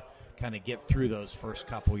us to kind of get through those first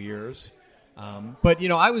couple years. But,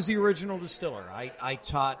 I was the original distiller. I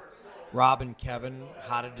taught Rob and Kevin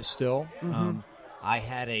how to distill. Mhm. I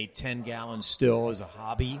had a 10-gallon still as a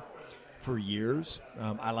hobby for years.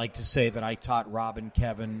 I like to say that I taught Rob and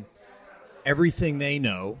Kevin everything they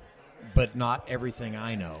know, but not everything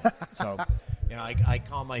I know. So, I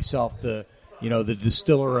call myself the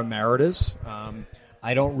distiller emeritus.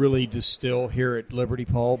 I don't really distill here at Liberty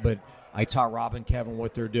Pole, but I taught Rob and Kevin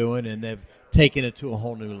what they're doing, and they've taken it to a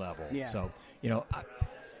whole new level. Yeah. So,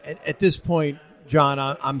 at this point, John,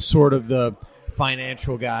 I'm sort of the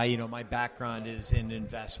financial guy. My background is in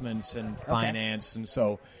investments and finance, and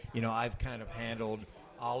so, I've kind of handled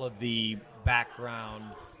all of the background,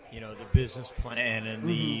 the business plan and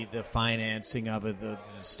the financing of it, the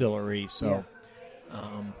distillery. So,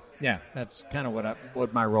 that's kind of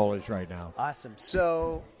what my role is right now. Awesome.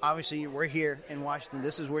 So obviously we're here in Washington.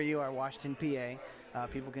 This is where you are, Washington, PA.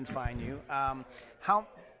 People can find you. How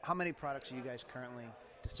many products are you guys currently?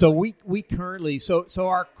 So we currently so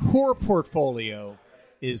our core portfolio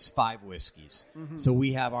is 5 whiskeys. Mhm. So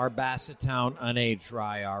we have our Bassettown unaged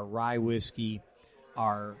rye, our rye whiskey,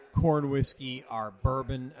 our corn whiskey, our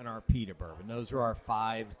bourbon, and our peated bourbon. Those are our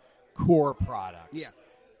 5 core products. Yeah.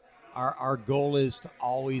 Our goal is to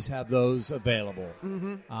always have those available.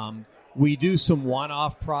 Mhm. We do some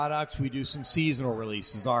one-off products. We do some seasonal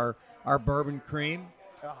releases. Our bourbon cream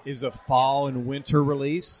is a fall and winter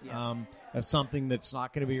release. Yes. That's something that's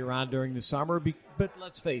not going to be around during the summer. But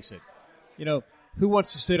let's face it, who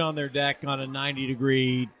wants to sit on their deck on a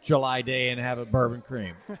 90-degree July day and have a bourbon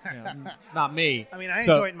cream? Not me. I mean, I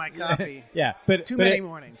So- enjoyed my coffee. Yeah, but too but many it-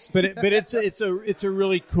 mornings. But it's a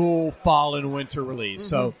really cool fall and winter release.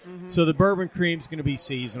 So so the bourbon cream is going to be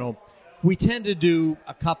seasonal. We tend to do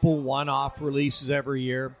a couple one-off releases every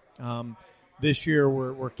year. This year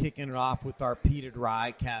we're kicking it off with our peated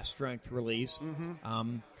rye cast strength release.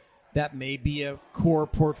 That may be a core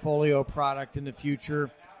portfolio product in the future.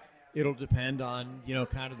 It'll depend on,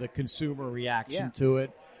 kind of the consumer reaction to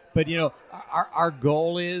it. But, our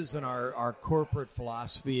goal is, and our corporate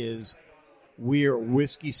philosophy is, we are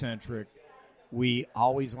whiskey-centric. We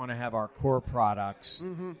always want to have our core products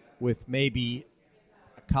with maybe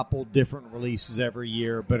a couple different releases every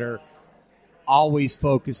year, but are always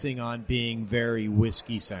focusing on being very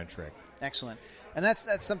whiskey-centric. Excellent. And that's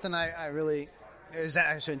something I really,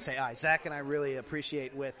 I shouldn't say Zach and I really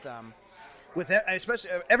appreciate with especially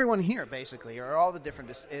everyone here, basically, or all the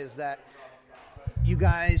different, is that you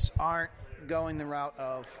guys aren't going the route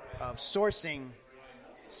of sourcing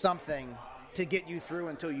something to get you through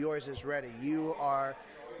until yours is ready. You are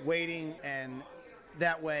waiting, and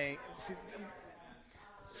that way,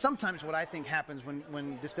 sometimes what I think happens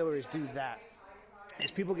when distilleries do that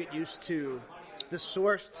is people get used to the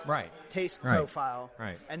sourced taste profile,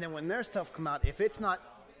 and then when their stuff come out, if it's not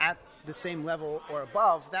at the same level or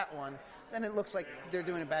above that one, then it looks like they're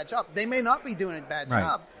doing a bad job. They may not be doing a bad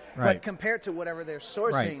job, but compared to whatever they're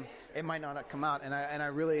sourcing, it might not have come out. And I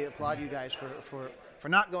really applaud you guys for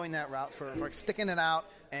not going that route, for sticking it out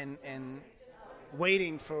and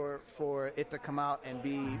waiting for it to come out and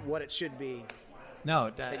be what it should be.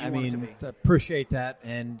 No, that you I want it to mean, be. appreciate that.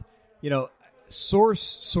 And,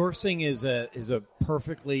 sourcing is a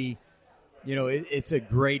perfectly, it's a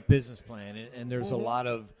great business plan. And there's a lot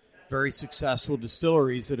of very successful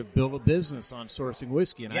distilleries that have built a business on sourcing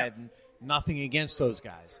whiskey. And I have nothing against those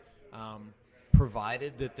guys,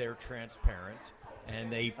 provided that they're transparent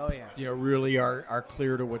and they, really are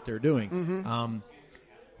clear to what they're doing.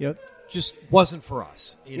 Just wasn't for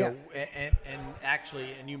us, know, and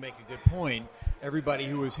actually, and you make a good point. Everybody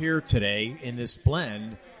who was here today in this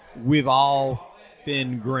blend, we've all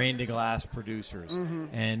been grain to glass producers,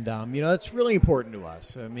 and that's really important to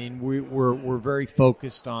us. I mean, we're very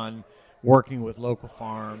focused on working with local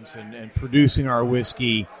farms and producing our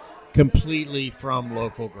whiskey completely from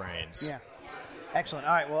local grains. Yeah, excellent.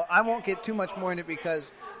 All right, well, I won't get too much more into it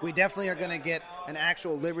because we definitely are going to get an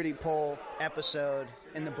actual Liberty Pole episode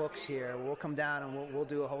in the books here. We'll come down and we'll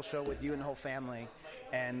do a whole show with you and the whole family,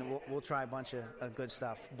 and we'll try a bunch of good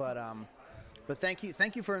stuff. But thank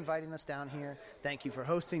you for inviting us down here. Thank you for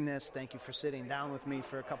hosting this. Thank you for sitting down with me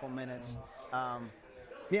for a couple minutes.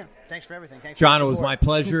 Yeah, thanks for everything. Thanks, John. for It was my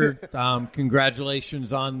pleasure.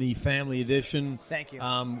 Congratulations on the family edition. Thank you.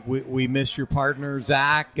 We miss your partner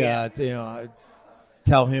Zach. Yeah.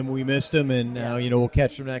 Tell him we missed him, and we'll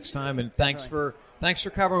catch him next time. And thanks for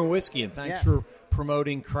covering whiskey, and thanks for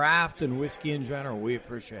promoting craft and whiskey in general. We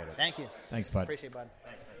appreciate it. Thank you. Thanks, bud. Appreciate it, bud.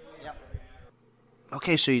 Yep.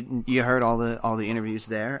 Okay, so you heard all the interviews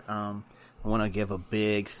there. I want to give a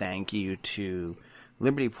big thank you to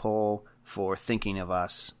Liberty Pole for thinking of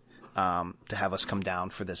us to have us come down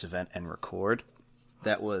for this event and record.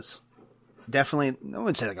 That was definitely, I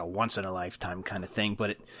wouldn't say like a once in a lifetime kind of thing,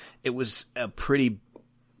 but it was a pretty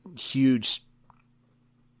huge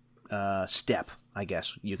step, I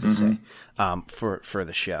guess you could say, for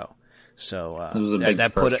the show. So this was a big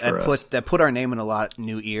first for us. That put our name in a lot of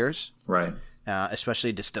new ears, right?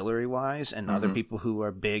 Especially distillery wise, and other people who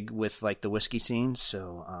are big with like the whiskey scene.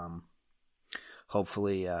 So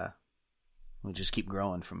hopefully we just keep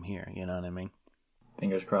growing from here. You know what I mean?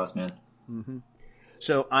 Fingers crossed, man. Mm-hmm.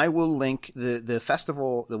 So I will link the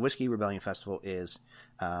festival. The Whiskey Rebellion Festival is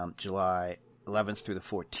July 11th through the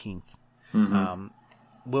 14th.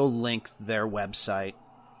 We'll link their website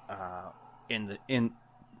in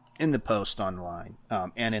the post online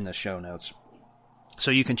and in the show notes,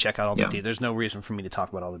 so you can check out all the details. There's no reason for me to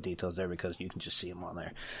talk about all the details there because you can just see them on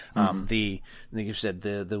there. Like you said,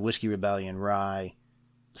 the Whiskey Rebellion Rye,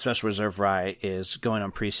 Special Reserve Rye, is going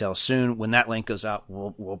on pre-sale soon. When that link goes out,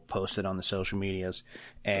 we'll post it on the social medias.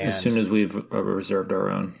 And as soon as we've reserved our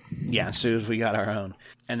own. Yeah, as soon as we got our own.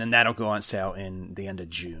 And then that'll go on sale in the end of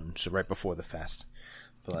June, so right before the fest.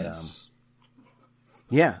 But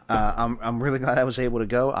I'm really glad I was able to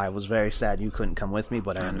go. I was very sad you couldn't come with me,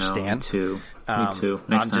 but I understand. Me too.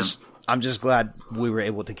 Next time. I'm just glad we were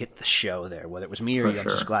able to get the show there. Whether it was me or you, I'm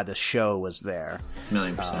just glad the show was there.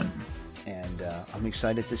 1,000,000%. And I'm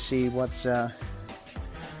excited to see what's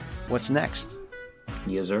next.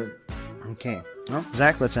 Yes, sir. Okay. Well,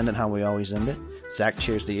 Zach, let's end it how we always end it. Zach,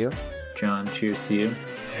 cheers to you. John, cheers to you.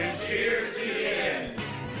 And cheers to you.